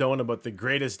Rolling Stone about the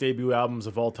greatest debut albums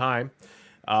of all time.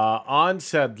 On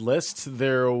said list,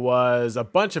 there was a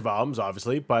bunch of albums,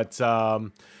 obviously, but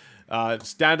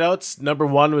standouts. Number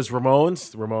 1 was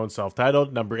Ramones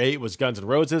self-titled. Number 8 was Guns N'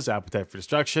 Roses, Appetite for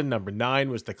Destruction. Number 9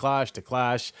 was The Clash.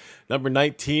 Number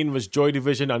 19 was Joy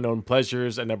Division, Unknown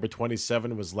Pleasures. And number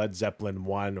 27 was Led Zeppelin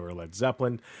 1 or Led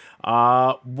Zeppelin.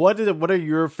 What are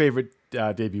your favorite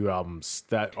debut albums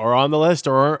that are on the list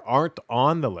or aren't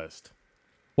on the list?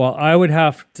 Well, I would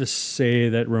have to say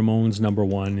that Ramones number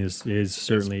 1 is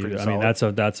certainly, that's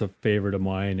a favorite of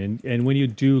mine. And when you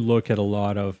do look at a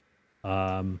lot of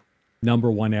number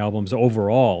 1 albums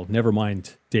overall, never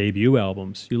mind debut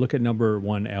albums, you look at number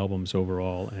 1 albums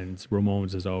overall, and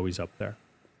Ramones is always up there.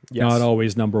 Yes. Not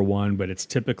always number 1, but it's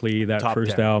typically that top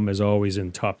first 10. Album is always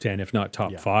in top 10, if not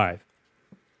top 5,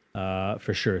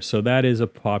 for sure. So that is a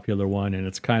popular one, and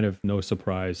it's kind of no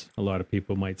surprise. A lot of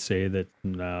people might say that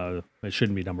it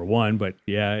shouldn't be number 1, but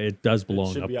yeah, it does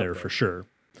belong up there for sure.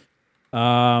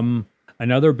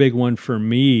 Another big one for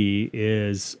me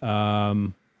is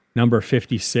number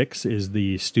 56 is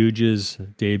the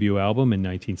Stooges debut album in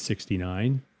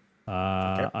 1969.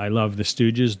 I love the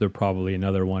Stooges. They're probably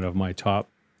another one of my top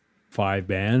 5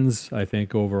 bands, I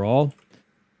think, overall.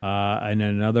 And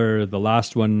then the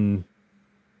last one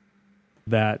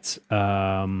that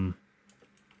I'll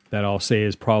say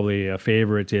is probably a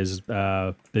favorite is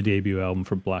the debut album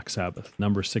from Black Sabbath,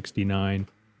 number 69. Of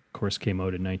course, came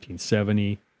out in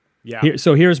 1970. Yeah.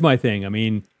 So here's my thing.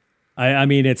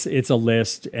 It's a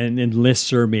list, and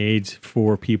lists are made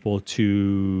for people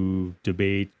to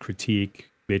debate, critique,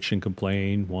 bitch and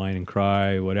complain, whine and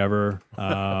cry, whatever.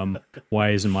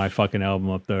 Why isn't my fucking album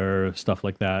up there? Stuff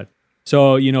like that.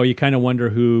 So, you kind of wonder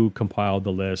who compiled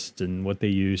the list and what they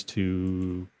used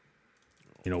to,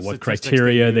 what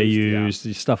criteria they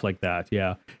used, stuff like that.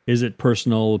 Yeah. Is it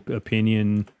personal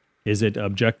opinion? Is it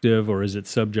objective or is it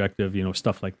subjective?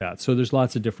 Stuff like that. So there's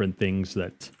lots of different things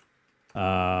that...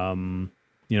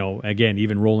 again,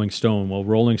 even Rolling Stone. Well,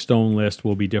 Rolling Stone list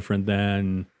will be different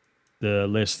than the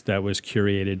list that was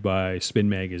curated by Spin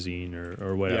Magazine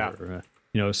or whatever.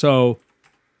 Yeah.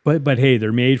 But hey,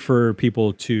 they're made for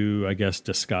people to, I guess,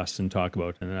 discuss and talk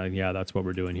about, and that's what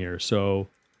we're doing here. So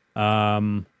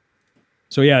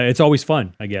yeah, it's always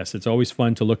fun. I guess it's always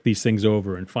fun to look these things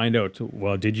over and find out.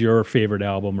 Well, did your favorite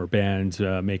album or band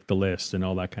make the list and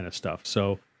all that kind of stuff?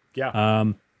 So yeah.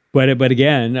 But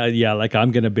again, like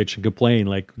I'm gonna bitch and complain.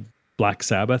 Like Black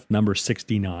Sabbath, number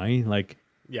 69. Like,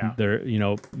 there,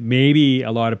 maybe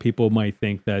a lot of people might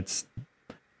think that's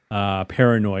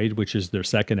Paranoid, which is their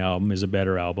second album, is a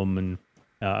better album, and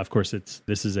of course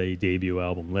this is a debut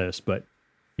album list. But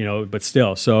but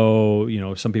still,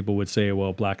 so some people would say,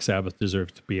 well, Black Sabbath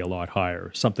deserves to be a lot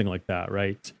higher, something like that,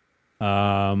 right?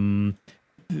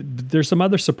 There's some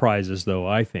other surprises, though,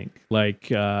 I think.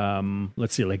 Like,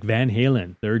 let's see, like Van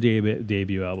Halen, their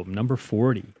debut album, number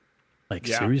 40. Like,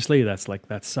 seriously, that's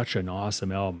such an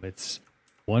awesome album. It's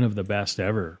one of the best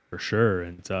ever, for sure.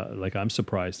 And, I'm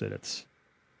surprised that it's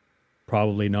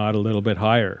probably not a little bit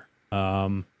higher.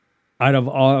 Out of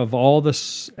all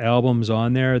the albums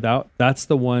on there, that's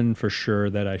the one for sure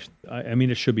that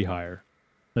it should be higher.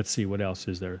 Let's see, what else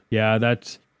is there? Yeah,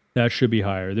 that should be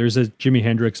higher. There's a Jimi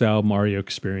Hendrix album, Are You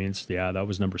Experienced? Yeah, that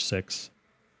was number 6.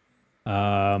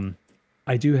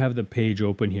 I do have the page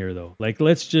open here, though. Like,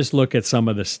 let's just look at some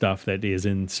of the stuff that is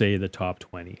in, say, the top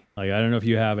 20. Like, I don't know if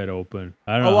you have it open.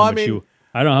 I don't know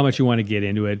I don't know how much you want to get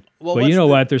into it, Well, but what's you know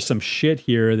the- what? There's some shit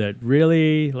here that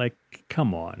really, like,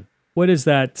 come on. What is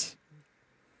that?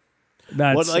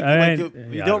 That's What, you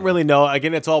I don't really know.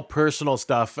 Again, it's all personal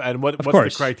stuff, and what's the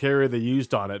course. criteria they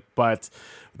used on it. But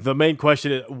the main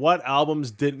question is, what albums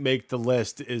didn't make the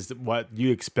list is what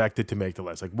you expected to make the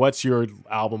list. Like, what's your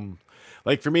album?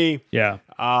 Like, for me, Yeah.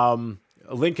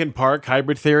 Linkin Park,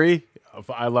 Hybrid Theory.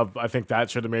 I think that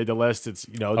should have made the list. It's,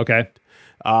 Okay.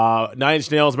 Nine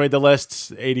Inch Nails made the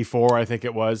list, 84, I think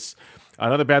it was.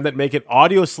 Another band that make it,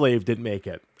 Audio Slave didn't make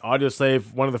it. Audio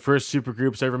Slave, one of the first super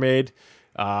groups ever made.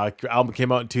 Album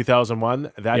came out in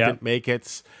 2001. That Yeah. didn't make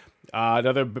it.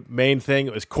 Another main thing,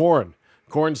 it was Korn.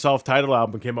 Korn's self-titled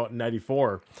album came out in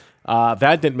 94.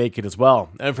 That didn't make it as well.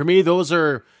 And for me, those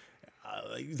are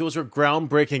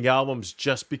groundbreaking albums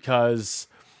just because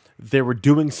they were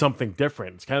doing something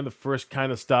different. It's kind of the first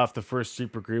kind of stuff, the first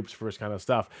super groups, first kind of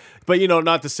stuff. But,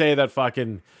 not to say that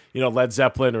fucking, Led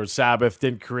Zeppelin or Sabbath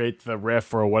didn't create the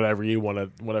riff or whatever you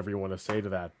want to say to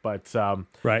that. But,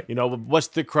 Right. what's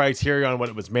the criteria on when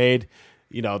it was made?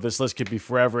 This list could be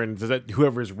forever, and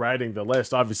whoever's writing the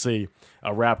list, obviously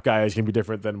a rap guy is going to be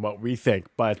different than what we think.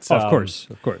 But Of course.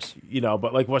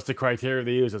 but like, what's the criteria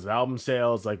they use? Is it album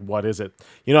sales? Like, what is it?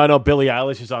 I know Billie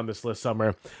Eilish is on this list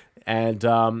somewhere, and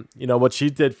what she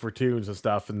did for tunes and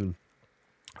stuff, and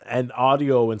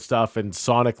audio and stuff, and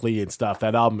sonically and stuff.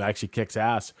 That album actually kicks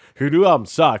ass. Her new album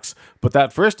sucks, but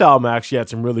that first album actually had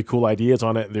some really cool ideas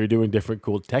on it. They're doing different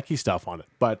cool techie stuff on it.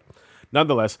 But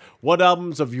nonetheless, what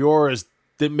albums of yours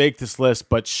didn't make this list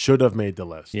but should have made the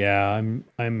list? Yeah,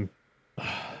 I'm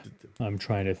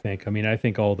trying to think. I mean, I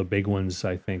think all the big ones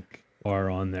are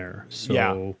on there.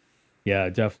 So yeah,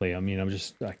 definitely. I mean,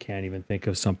 I can't even think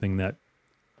of something that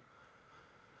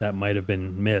might have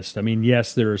been missed. I mean,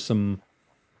 yes, there are some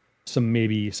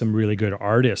really good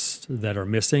artists that are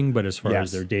missing, but as far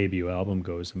as their debut album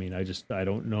goes, I mean, I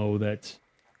don't know that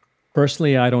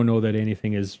personally. I don't know that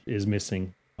anything is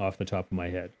missing off the top of my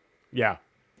head. Yeah.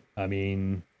 I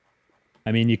mean,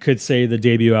 you could say the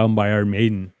debut album by Iron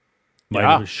Maiden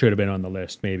should have been on the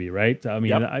list, maybe, right? I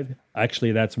mean,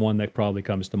 actually, that's one that probably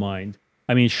comes to mind.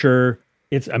 I mean, sure,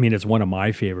 it's one of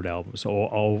my favorite albums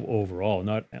all overall.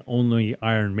 Not only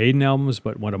Iron Maiden albums,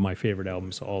 but one of my favorite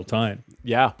albums of all time.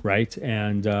 Yeah. Right,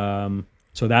 and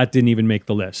so that didn't even make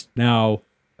the list. Now,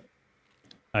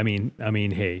 I mean,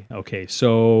 hey, okay,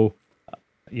 so.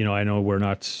 I know we're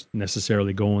not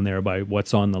necessarily going there by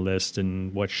what's on the list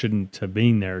and what shouldn't have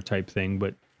been there type thing,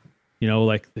 but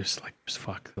there's I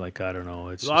don't know.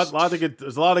 It's There's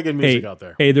a lot of good music out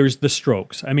there. Hey, there's the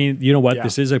Strokes. I mean, you know what? Yeah.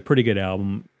 This is a pretty good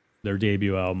album. Their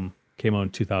debut album came out in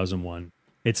 2001.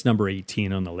 It's number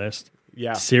 18 on the list.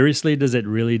 Yeah. Seriously, does it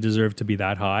really deserve to be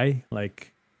that high?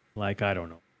 Like I don't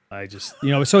know. I just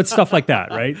so it's stuff like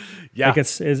that, right? Yeah. Like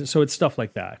it's stuff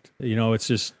like that. It's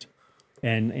just.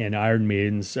 And Iron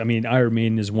Maiden's, I mean, Iron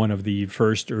Maiden is one of the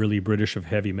first early British of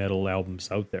heavy metal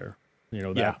albums out there.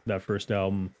 That first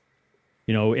album,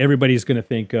 everybody's going to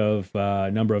think of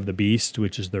Number of the Beast,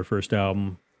 which is their first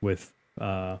album with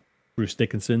Bruce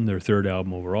Dickinson, their third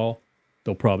album overall.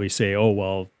 They'll probably say, oh,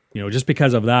 well, just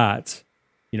because of that,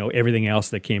 everything else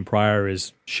that came prior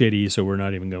is shitty, so we're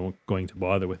not even going to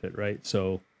bother with it, right?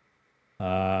 So,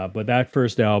 but that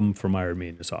first album from Iron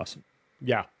Maiden is awesome.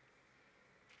 Yeah.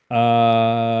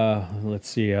 Let's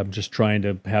see. I'm just trying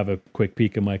to have a quick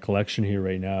peek at my collection here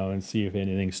right now and see if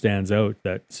anything stands out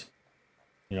that,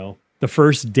 the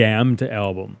first Damned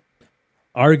album.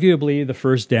 Arguably, the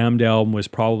first Damned album was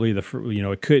probably a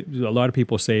lot of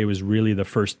people say it was really the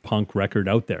first punk record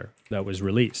out there that was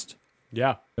released.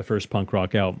 Yeah. The first punk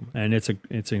rock album. And it's an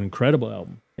incredible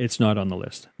album. It's not on the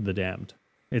list, The Damned.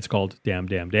 It's called Damned,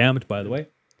 Damned, Damned, by the way.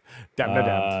 Damned.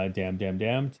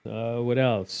 What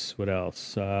else?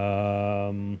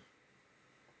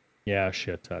 Yeah,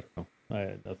 shit. I don't know. I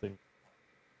had nothing.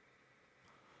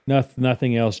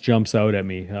 Nothing else jumps out at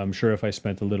me. I'm sure if I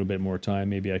spent a little bit more time,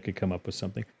 maybe I could come up with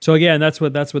something. So again, that's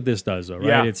what this does, though, right?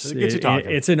 Yeah, it gets you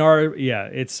talking.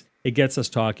 It gets us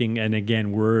talking, and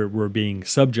again, we're being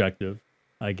subjective,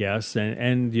 I guess,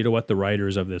 and you know what? The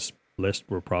writers of this list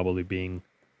were probably being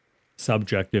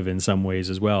subjective in some ways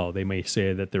as well. They may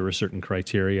say that there were certain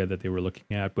criteria that they were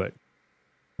looking at, but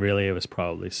really it was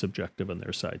probably subjective on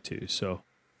their side too. So,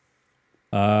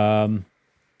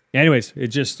 anyways,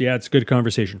 it's a good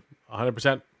conversation.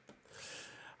 100%.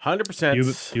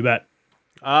 You bet.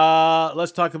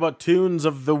 Let's talk about tunes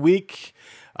of the week.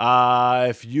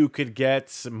 If you could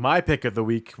get my pick of the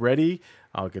week ready,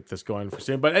 I'll get this going for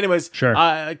soon. But anyways, sure.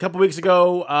 A couple weeks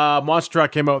ago, Monster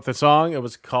Truck came out with a song. It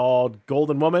was called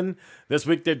Golden Woman. This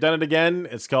week they've done it again.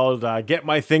 It's called Get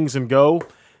My Things and Go.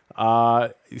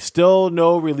 Still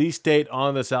no release date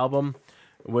on this album,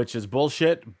 which is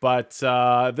bullshit. But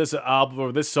this album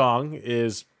or this song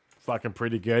is fucking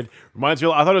pretty good. Reminds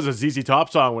me, I thought it was a ZZ Top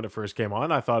song when it first came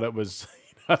on. I thought it was,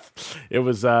 had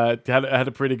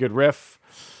a pretty good riff.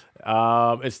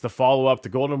 It's the follow up to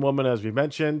Golden Woman, as we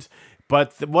mentioned.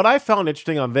 But what I found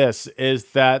interesting on this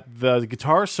is that the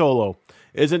guitar solo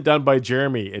isn't done by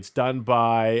Jeremy. It's done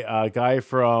by a guy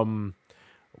from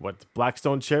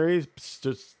Blackstone Cherries,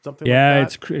 just something. Yeah,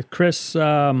 like that. it's Chris.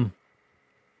 And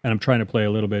I'm trying to play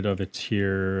a little bit of it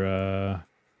here.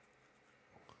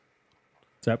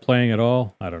 Is that playing at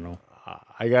all? I don't know.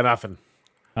 I got nothing.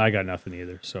 I got nothing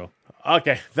either. So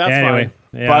okay, that's anyway,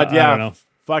 fine. Yeah, but yeah, I don't know.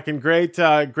 Fucking great,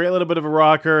 great little bit of a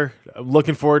rocker.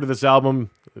 Looking forward to this album.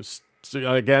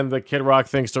 So, again, the Kid Rock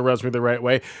thing still rubs me the right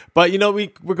way. But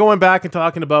we're going back and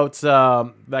talking about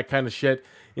that kind of shit.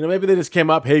 Maybe they just came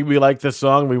up. Hey, we like this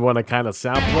song. We want to kind of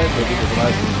sample it. Maybe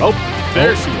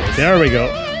there she is. There we go.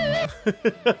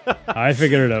 I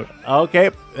figured it out. Okay,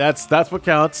 that's what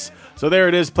counts. So there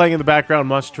it is, playing in the background.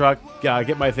 Monster Truck.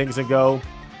 Get my things and go.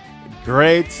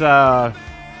 Great, great song.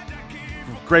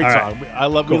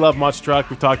 Right. We love Monster Truck.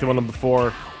 We've talked about them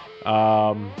before.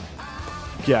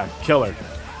 Yeah, killer.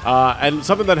 And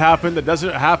something that happened that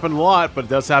doesn't happen a lot, but it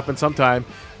does happen sometime.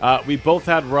 We both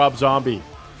had Rob Zombie.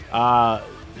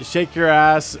 Shake Your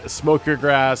Ass, Smoke Your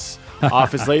Grass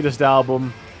off his latest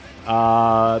album.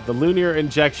 The Lunar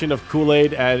Injection of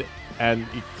Kool-Aid and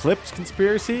Eclipse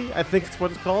Conspiracy, I think it's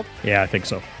what it's called. Yeah, I think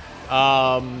so.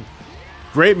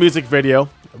 Great music video,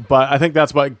 but I think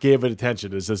that's what gave it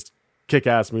attention, is this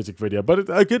kick-ass music video. But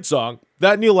a good song.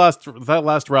 That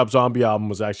last Rob Zombie album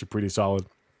was actually pretty solid.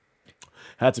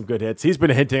 Had some good hits. He's been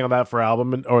hinting on that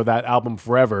that album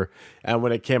forever. And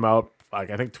when it came out, I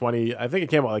think it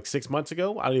came out like 6 months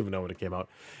ago. I don't even know when it came out.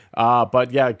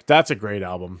 But yeah, that's a great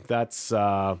album. That's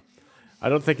I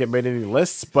don't think it made any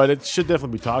lists, but it should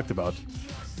definitely be talked about.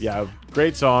 Yeah,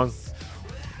 great song.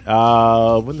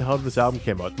 When the hell did this album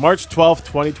came out? March 12th,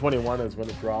 2021 is when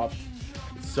it dropped.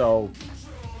 So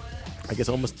I guess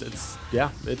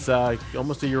it's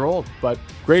almost a year old, but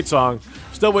great song.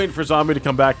 Still waiting for Zombie to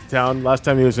come back to town. Last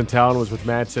time he was in town was with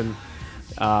Manson.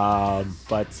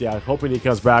 But yeah, hoping he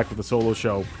comes back with a solo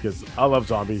show, because I love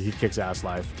Zombie. He kicks ass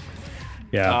live.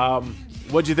 Yeah.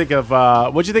 What'd you think of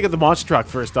the Monster Truck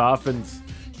first off? And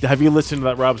have you listened to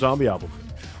that Rob Zombie album?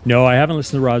 No, I haven't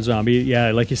listened to Rob Zombie.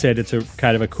 Yeah, like you said, it's a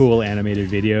kind of a cool animated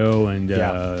video, and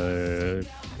I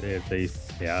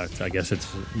guess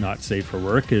it's not safe for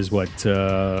work, is what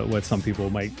some people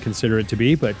might consider it to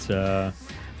be. But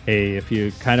hey, if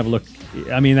you kind of look,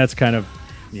 I mean, that's kind of,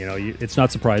 it's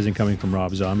not surprising coming from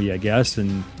Rob Zombie, I guess,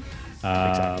 and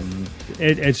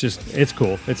it's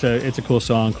cool. It's a cool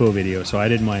song, cool video, so I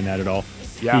didn't mind that at all.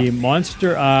 Yeah. The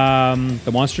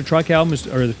Monster Truck album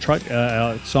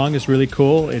song is really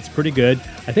cool. It's pretty good.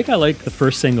 I think I like the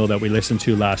first single that we listened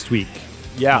to last week.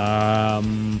 Yeah.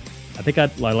 I think I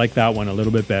like that one a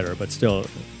little bit better, but still,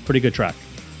 pretty good track.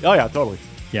 Oh yeah, totally.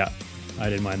 Yeah, I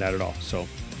didn't mind that at all. So,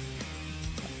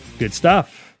 good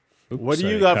stuff. Oops, what do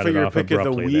you got for your pick of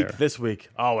the week there. this week?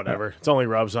 Oh, whatever. It's only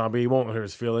Rob Zombie. He won't hurt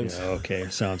his feelings. Yeah, okay,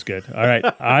 sounds good. All right,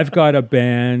 I've got a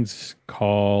band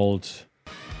called...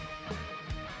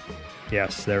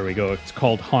 Yes, there we go. It's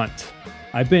called Haunt.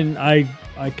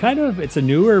 It's a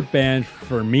newer band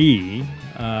for me.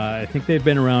 I think they've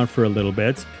been around for a little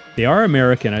bit. They are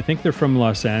American. I think they're from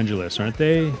Los Angeles, aren't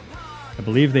they? I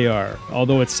believe they are.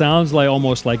 Although it sounds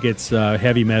almost like it's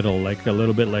heavy metal, like a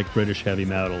little bit like British heavy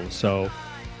metal. So,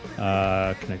 can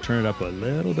I turn it up a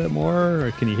little bit more?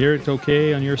 Or can you hear it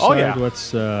okay on your side?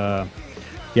 Oh,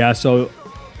 yeah. So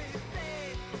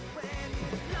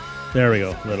there we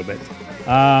go, a little bit.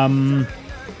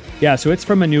 So it's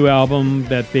from a new album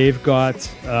that they've got.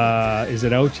 Is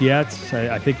it out yet?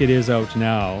 I think it is out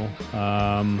now.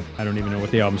 I don't even know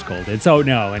what the album's called. It's out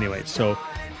now anyway. So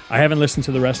I haven't listened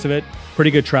to the rest of it.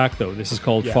 Pretty good track though. This is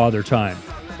called Father Time.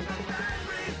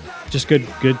 Just good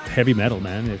heavy metal,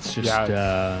 man. It's just,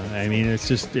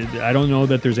 I don't know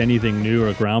that there's anything new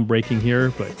or groundbreaking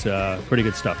here, but pretty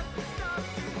good stuff.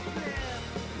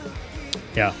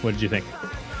 Yeah, what did you think?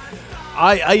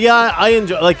 I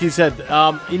enjoy, like you said,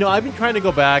 I've been trying to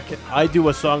go back. I do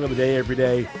a song of the day every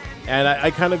day, and I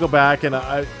kind of go back, and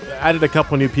I added a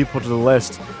couple new people to the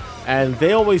list, and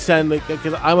they always send,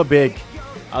 because I'm a big,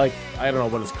 I don't know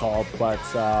what it's called, but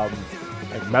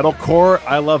like metalcore.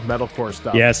 I love metalcore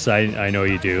stuff. Yes, I know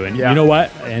you do, and you know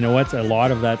what? A lot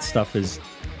of that stuff is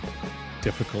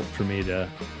difficult for me to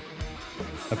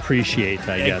appreciate,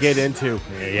 I guess. Get into.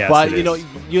 Yes, but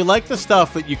you like the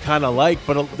stuff that you kind of like,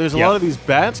 but there's a lot of these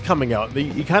bands coming out.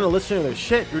 You kind of listen to their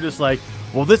shit. You're just like,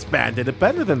 well, this band did it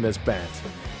better than this band.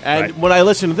 And Right. when I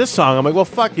listen to this song, I'm like, well,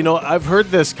 fuck, I've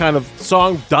heard this kind of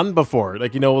song done before.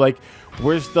 Like,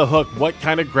 where's the hook? What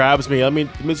kind of grabs me? I mean,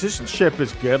 the musicianship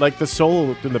is good. Like, the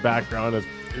solo in the background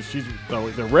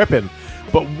they're ripping.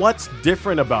 But what's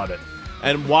different about it?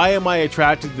 And why am I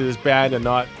attracted to this band and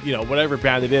not, whatever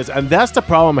band it is? And that's the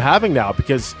problem I'm having now,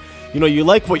 because, you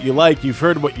like what you like. You've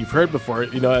heard what you've heard before.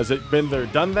 Has it been there,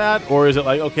 done that? Or is it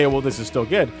like, okay, well, this is still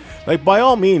good? Like, by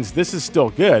all means, this is still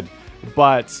good.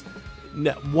 But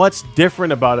what's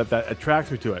different about it that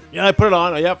attracts me to it? I put it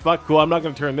on. Yeah, fuck, cool. I'm not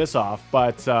going to turn this off.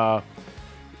 But,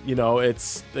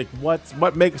 it's like,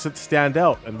 what makes it stand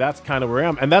out? And that's kind of where I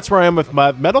am. And that's where I am with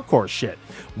my metalcore shit.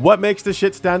 What makes the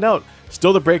shit stand out?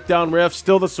 Still the breakdown riff,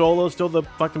 still the solo, still the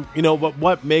fucking,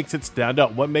 what makes it stand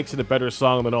out? What makes it a better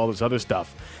song than all this other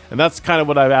stuff? And that's kind of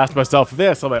what I've asked myself for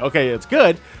this. I'm like, okay, it's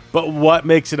good, but what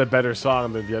makes it a better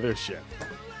song than the other shit?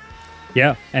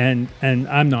 Yeah, and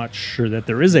I'm not sure that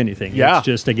there is anything. Yeah. It's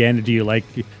just, again, do you like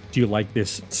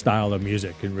this style of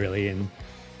music? And really,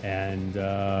 and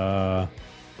I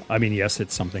mean, yes,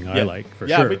 it's something I like for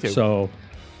sure. Me too. So,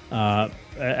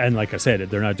 and like I said,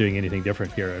 they're not doing anything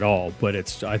different here at all. But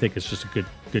I think it's just a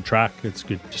good track. It's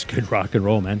just good rock and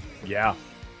roll, man. Yeah.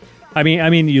 I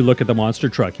mean, you look at the monster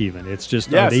truck. Even it's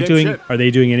just are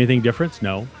they doing anything different?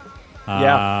 No.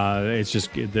 It's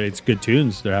just it's good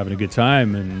tunes. They're having a good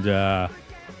time, and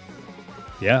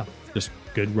just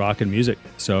good rock and music.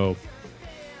 So,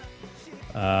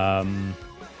 I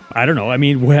don't know. I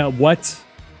mean, what?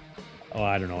 Oh,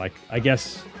 I don't know. I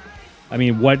guess. I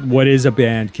mean, what is a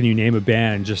band? Can you name a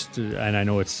band? And I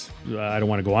know I don't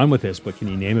want to go on with this, but can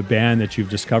you name a band that you've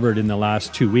discovered in the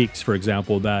last 2 weeks, for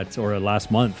example, or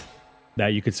last month,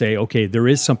 that you could say, okay, there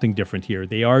is something different here.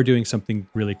 They are doing something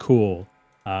really cool.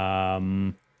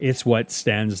 It's what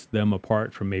stands them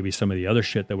apart from maybe some of the other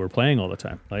shit that we're playing all the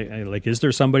time. Like, is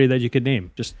there somebody that you could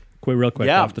name? Just real quick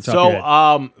off the top of your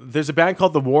head. There's a band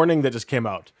called The Warning that just came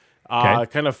out.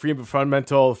 Kind of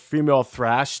fundamental female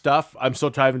thrash stuff. I'm still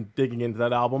digging into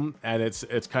that album, and it's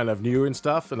kind of new and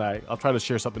stuff. And I'll try to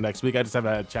share something next week. I just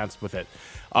haven't had a chance with it.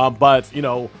 But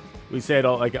we say it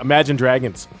all, like Imagine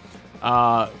Dragons.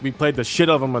 We played the shit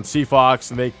out of them on CFox,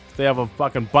 and they have a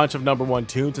fucking bunch of #1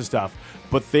 tunes and stuff.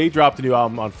 But they dropped a new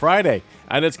album on Friday,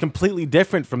 and it's completely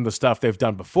different from the stuff they've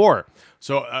done before.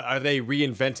 So are they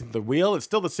reinventing the wheel? It's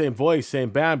still the same voice, same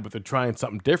band, but they're trying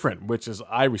something different, which is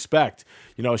I respect.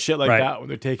 Shit like that when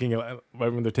they're taking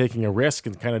a risk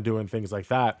and kind of doing things like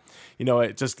that.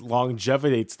 It just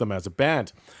longevities them as a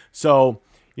band. So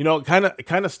kind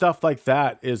of stuff like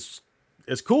that is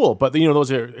cool. But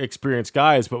those are experienced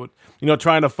guys. But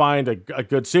trying to find a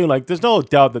good tune, like there's no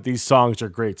doubt that these songs are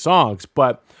great songs,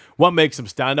 but what makes them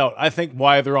stand out? I think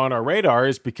why they're on our radar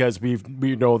is because we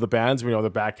know the bands, we know their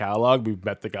back catalog, we've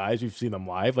met the guys, we've seen them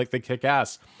live, like they kick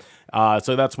ass.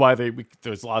 So that's why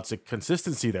there's lots of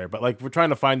consistency there. But like we're trying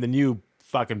to find the new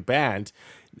fucking band,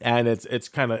 and it's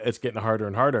getting harder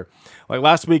and harder. Like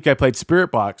last week, I played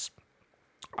Spirit Box.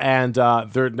 And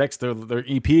their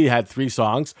EP had 3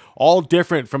 songs, all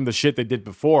different from the shit they did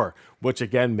before, which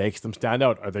again makes them stand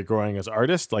out. Are they growing as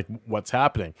artists? Like, what's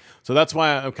happening? So that's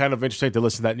why I'm kind of interested to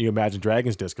listen to that new Imagine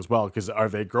Dragons disc as well, because are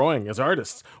they growing as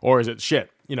artists, or is it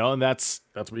shit? And that's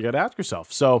what you got to ask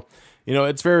yourself. So,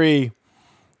 it's very,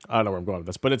 I don't know where I'm going with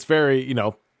this, but it's very,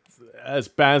 as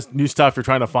bands, new stuff you're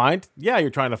trying to find. Yeah, you're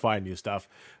trying to find new stuff,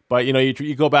 but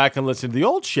you go back and listen to the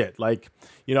old shit. Like,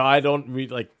 I don't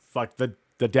read like fuck the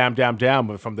Damn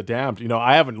from the Damned.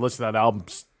 I haven't listened to that album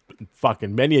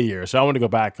fucking many a year, so I want to go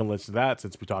back and listen to that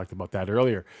since we talked about that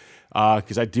earlier,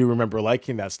 because I do remember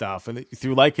liking that stuff. And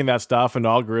through liking that stuff and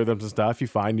algorithms and stuff, you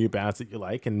find new bands that you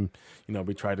like, and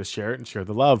we try to share it and share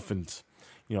the love, and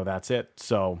that's it.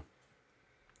 So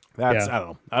that's I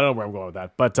don't know where I'm going with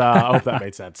that, but I hope that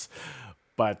made sense.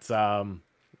 But there's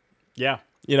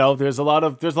a lot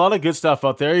of good stuff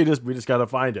out there. We just got to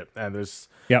find it, and there's.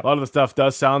 A lot of the stuff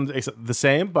does sound the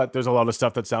same, but there's a lot of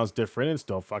stuff that sounds different and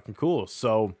still fucking cool.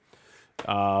 So,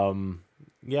 that's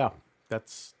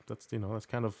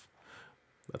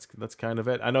kind of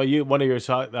it. I know one of your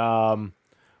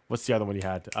what's the other one you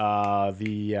had? So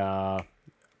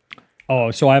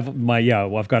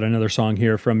I've got another song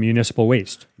here from Municipal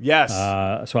Waste. Yes.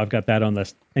 So I've got that on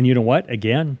this, and you know what?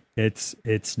 Again,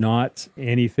 it's not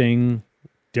anything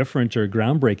different or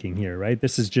groundbreaking here, right?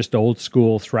 This is just old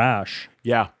school thrash.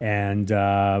 Yeah. And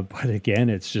but again,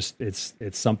 it's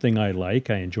something I like.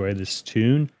 I enjoy this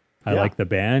tune. I like the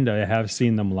band. I have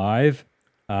seen them live.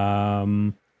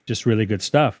 Just really good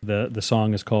stuff. The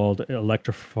song is called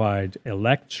Electrified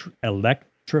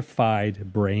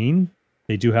Brain.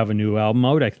 They do have a new album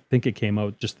out. I think it came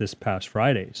out just this past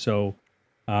Friday. So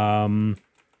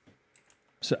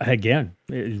So again,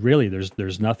 really,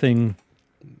 there's nothing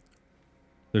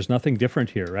different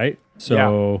here, right?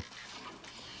 So,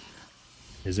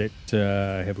 is it?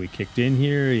 Have we kicked in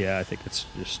here? Yeah, I think it's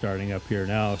just starting up here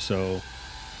now. So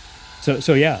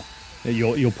yeah,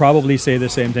 you'll probably say the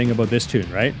same thing about this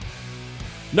tune, right?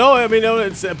 No, I mean, no,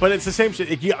 it's the same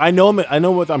shit. I know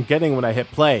what I'm getting when I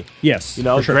hit play. Yes, you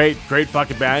know, for sure. great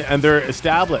fucking band, and they're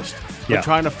established. But Yeah.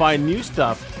 trying to find new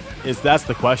stuff that's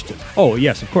the question. Oh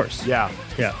yes, of course. Yeah.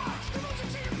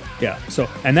 So,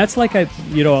 and that's like I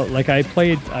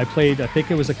played. I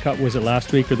think it was was it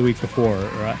last week or the week before?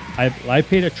 Or I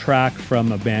played a track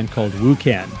from a band called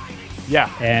Wukan.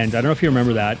 Yeah. And I don't know if you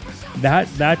remember that.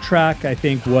 That track I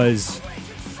think was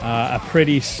a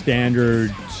pretty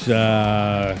standard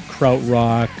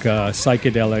krautrock,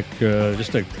 psychedelic,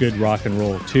 just a good rock and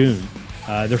roll tune.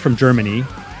 They're from Germany,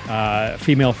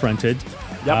 female fronted.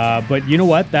 Yep. But you know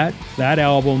what? That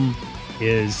album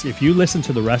is, if you listen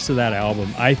to the rest of that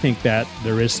album, I think that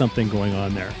there is something going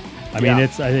on there. I mean,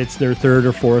 it's their third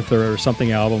or fourth or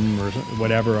something album or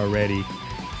whatever already.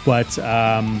 But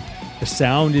the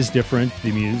sound is different.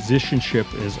 The musicianship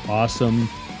is awesome.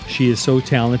 She is so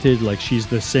talented. Like, she's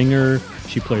the singer.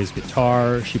 She plays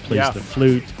guitar. She plays the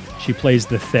flute. She plays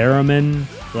the theremin.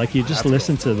 Like, you just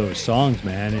listen to those songs,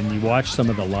 man, and you watch some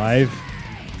of the live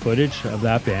footage of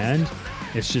that band.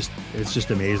 It's just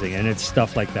amazing, and it's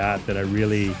stuff like that I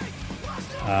really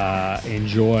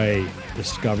enjoy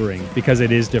discovering, because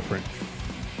it is different,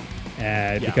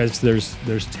 and because there's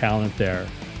talent there.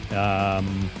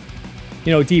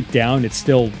 Deep down, it's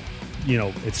still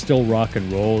rock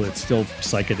and roll. It's still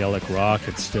psychedelic rock.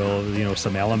 It's still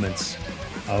some elements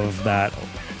of that,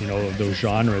 of those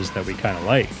genres that we kind of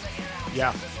like.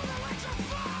 Yeah.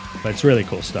 But it's really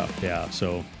cool stuff. Yeah.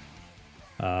 So.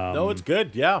 No, it's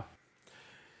good. Yeah.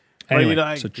 Anyway,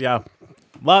 but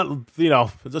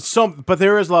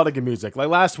there is a lot of good music. Like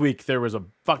last week, there was a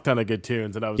fuck ton of good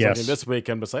tunes, and I was looking this week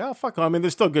and just like, oh fuck. I mean,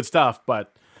 there's still good stuff,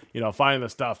 but finding the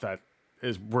stuff that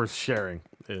is worth sharing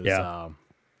is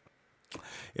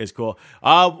cool.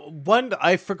 One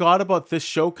I forgot about this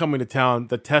show coming to town.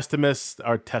 The Testament,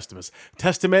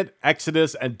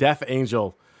 Exodus, and Death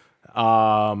Angel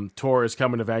tour is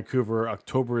coming to Vancouver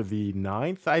October the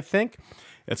 9th, I think.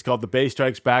 It's called the Bay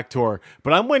Strikes Back Tour.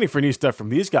 But I'm waiting for new stuff from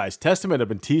these guys. Testament have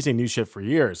been teasing new shit for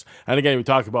years. And again, we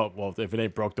talked about, well, if it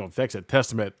ain't broke, don't fix it.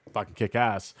 Testament fucking kick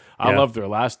ass. I love their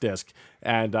last disc.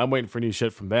 And I'm waiting for new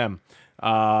shit from them.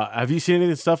 Have you seen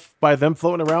any stuff by them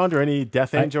floating around, or any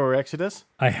Death Angel or Exodus?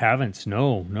 I haven't.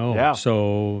 No. Yeah.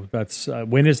 So that's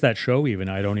when is that show even?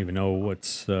 I don't even know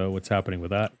what's happening with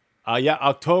that.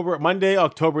 Monday,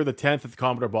 October the 10th at the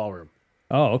Commodore Ballroom.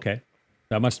 Oh, okay.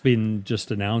 That must have been just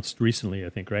announced recently, I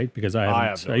think, right? Because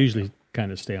I usually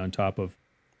kind of stay on top of,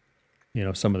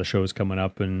 some of the shows coming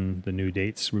up and the new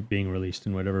dates being released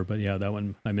and whatever. But yeah, that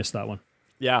one, I missed that one.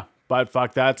 Yeah, but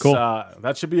fuck, that's cool.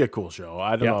 That should be a cool show.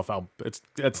 I don't know if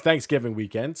it's Thanksgiving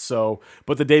weekend,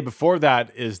 but the day before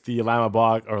that is the Lamb of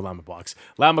God,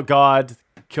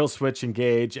 Killswitch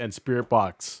Engage, and Spirit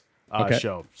Box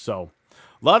show. So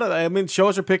a lot of,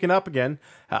 shows are picking up again.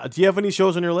 Do you have any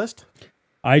shows on your list?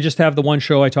 I just have the one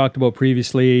show I talked about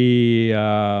previously,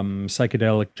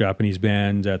 psychedelic Japanese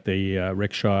band at the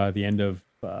Rickshaw at the end of,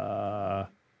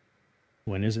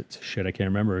 when is it? Shit, I can't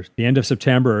remember. The end of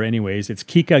September, anyways. It's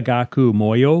Kikagaku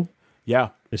Moyo. Yeah.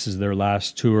 This is their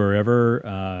last tour ever.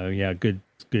 Good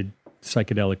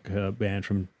psychedelic band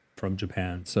from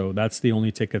Japan. So that's the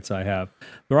only tickets I have.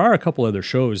 There are a couple other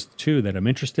shows, too, that I'm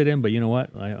interested in, but you know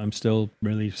what? I'm still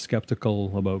really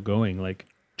skeptical about going. Like,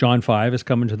 John 5 is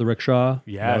coming to the Rickshaw.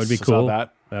 Yes, that would be cool.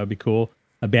 That would be cool.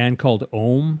 A band called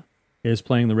Ohm is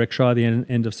playing the Rickshaw at the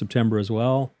end of September as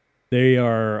well. They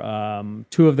are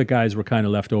two of the guys were kind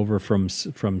of left over from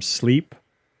Sleep.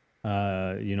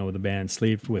 The band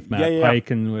Sleep with Matt Pike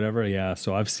and whatever. Yeah,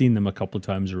 so I've seen them a couple of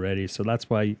times already. So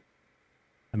that's why.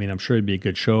 I'm sure it'd be a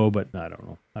good show, but I don't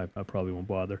know. I probably won't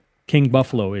bother. King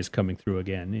Buffalo is coming through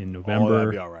again in November. Oh,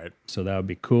 that'd be all right. So that would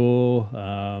be cool.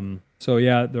 So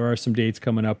yeah, there are some dates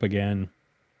coming up again.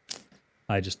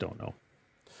 I just don't know.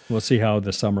 We'll see how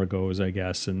the summer goes, I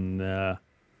guess. And I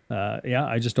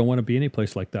just don't want to be any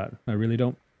place like that. I really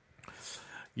don't.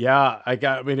 Yeah,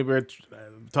 we were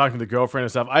talking to the girlfriend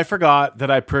and stuff. I forgot that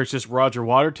I purchased Roger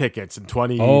Water tickets in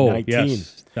 2019. Oh,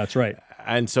 yes, that's right.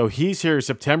 And so he's here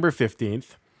September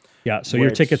 15th. Yeah, so your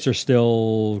tickets are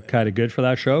still kind of good for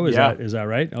that show? Is that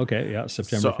right? Okay, yeah,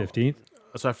 September 15th.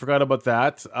 So I forgot about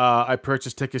that. I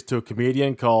purchased tickets to a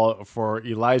comedian for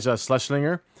Eliza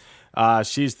Schlesinger.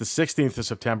 She's the 16th of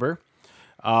September.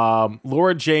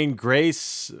 Laura Jane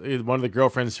Grace is one of the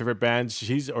girlfriend's favorite bands.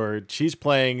 She's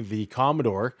playing the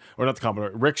Commodore, or not the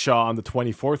Commodore, Rickshaw on the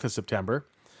 24th of September.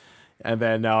 And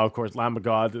then now, of course, Lamb of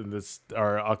God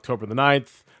are October the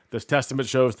 9th. This Testament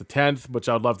shows the 10th, which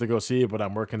I'd love to go see, but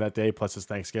I'm working that day. Plus, it's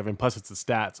Thanksgiving. Plus, it's the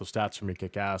Stats. So, Stats for me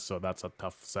kick ass. So, that's a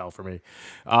tough sell for me.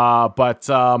 But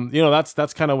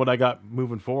that's kind of what I got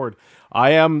moving forward.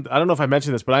 I don't know if I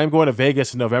mentioned this, but I am going to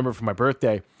Vegas in November for my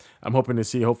birthday. I'm hoping to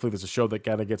see, hopefully, there's a show that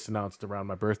kind of gets announced around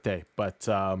my birthday. But,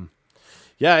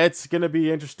 yeah, it's going to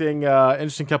be interesting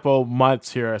couple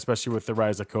months here, especially with the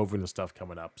rise of COVID and stuff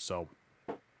coming up. So,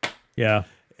 yeah,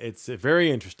 it's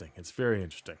very interesting. It's very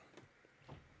interesting.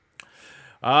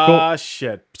 Cool.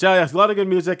 Shit. So, yeah, a lot of good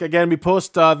music. Again, we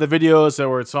post the videos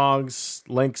or songs,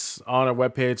 links on our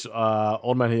webpage,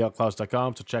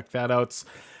 oldmanwhoyellclouds.com, so check that out.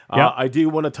 I do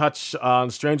want to touch on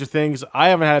Stranger Things. I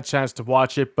haven't had a chance to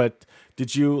watch it, but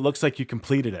looks like you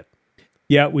completed it.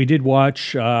 Yeah, we did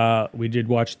watch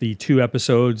the 2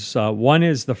 episodes. One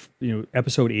is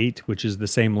episode 8, which is the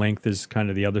same length as kind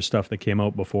of the other stuff that came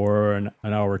out before, an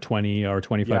hour 20 or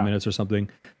 25 minutes or something.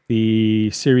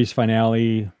 The series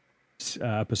finale,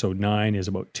 episode 9, is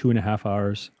about 2.5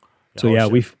 hours. So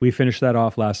we finished that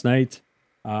off last night.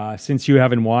 Since you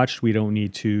haven't watched, we don't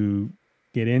need to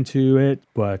get into it,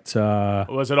 but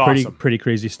was it awesome? Pretty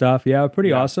crazy stuff. Yeah,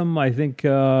 pretty awesome. I think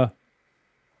that's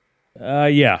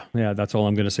all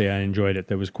I'm going to say. I enjoyed it.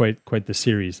 There was quite the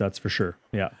series, that's for sure.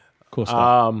 Yeah, cool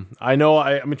stuff. I know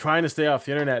I'm trying to stay off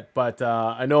the internet, but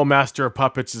I know Master of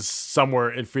Puppets is somewhere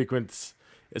infrequent.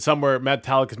 It's somewhere.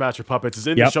 Metallica's Master of Puppets is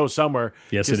in the show somewhere.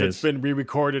 Yes, it is. It's been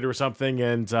re-recorded or something,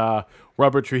 and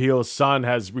Robert Trujillo's son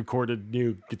has recorded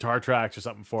new guitar tracks or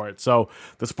something for it. So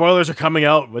the spoilers are coming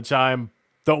out, which I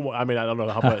don't know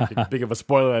how big of a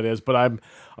spoiler that is, but I'm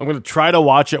going to try to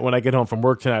watch it when I get home from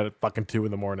work tonight at fucking 2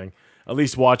 a.m. At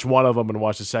least watch one of them and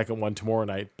watch the second one tomorrow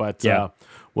night. But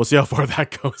we'll see how far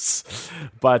that goes.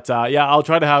 But I'll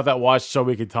try to have that watched so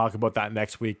we can talk about that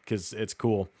next week because it's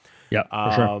cool. Yeah,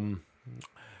 for sure.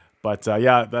 But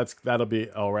that'll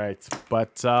be all right.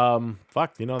 But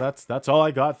that's all I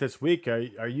got this week.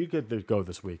 Are you good to go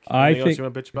this week? Anything else you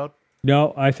want to bitch about?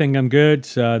 No, I think I'm good.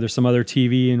 There's some other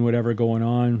TV and whatever going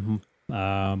on.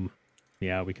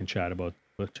 We can chat about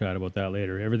that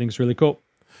later. Everything's really cool.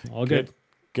 All good.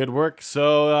 Good work.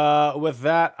 So with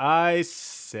that, I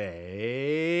say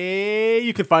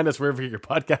you can find us wherever you get your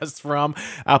podcasts from.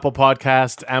 Apple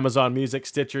Podcasts, Amazon Music,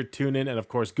 Stitcher, TuneIn, and of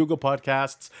course Google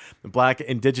Podcasts. Black,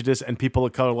 Indigenous, and People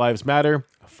of Color Lives Matter.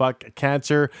 Fuck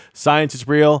cancer. Science is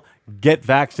real. Get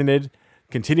vaccinated.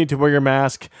 Continue to wear your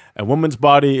mask. A woman's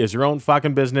body is your own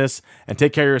fucking business. And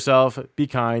take care of yourself. Be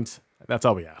kind. That's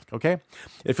all we ask, okay?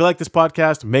 If you like this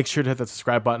podcast, make sure to hit the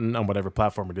subscribe button on whatever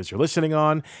platform it is you're listening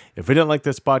on. If we didn't like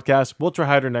this podcast, we'll try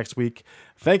harder next week.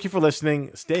 Thank you for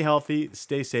listening. Stay healthy.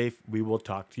 Stay safe. We will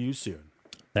talk to you soon.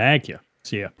 Thank you.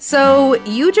 See ya. So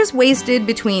you just wasted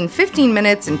between 15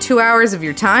 minutes and 2 hours of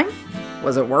your time?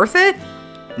 Was it worth it?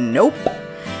 Nope.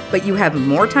 But you have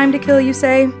more time to kill, you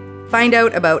say? Find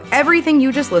out about everything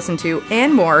you just listened to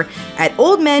and more at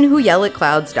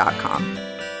oldmenwhoyellatclouds.com.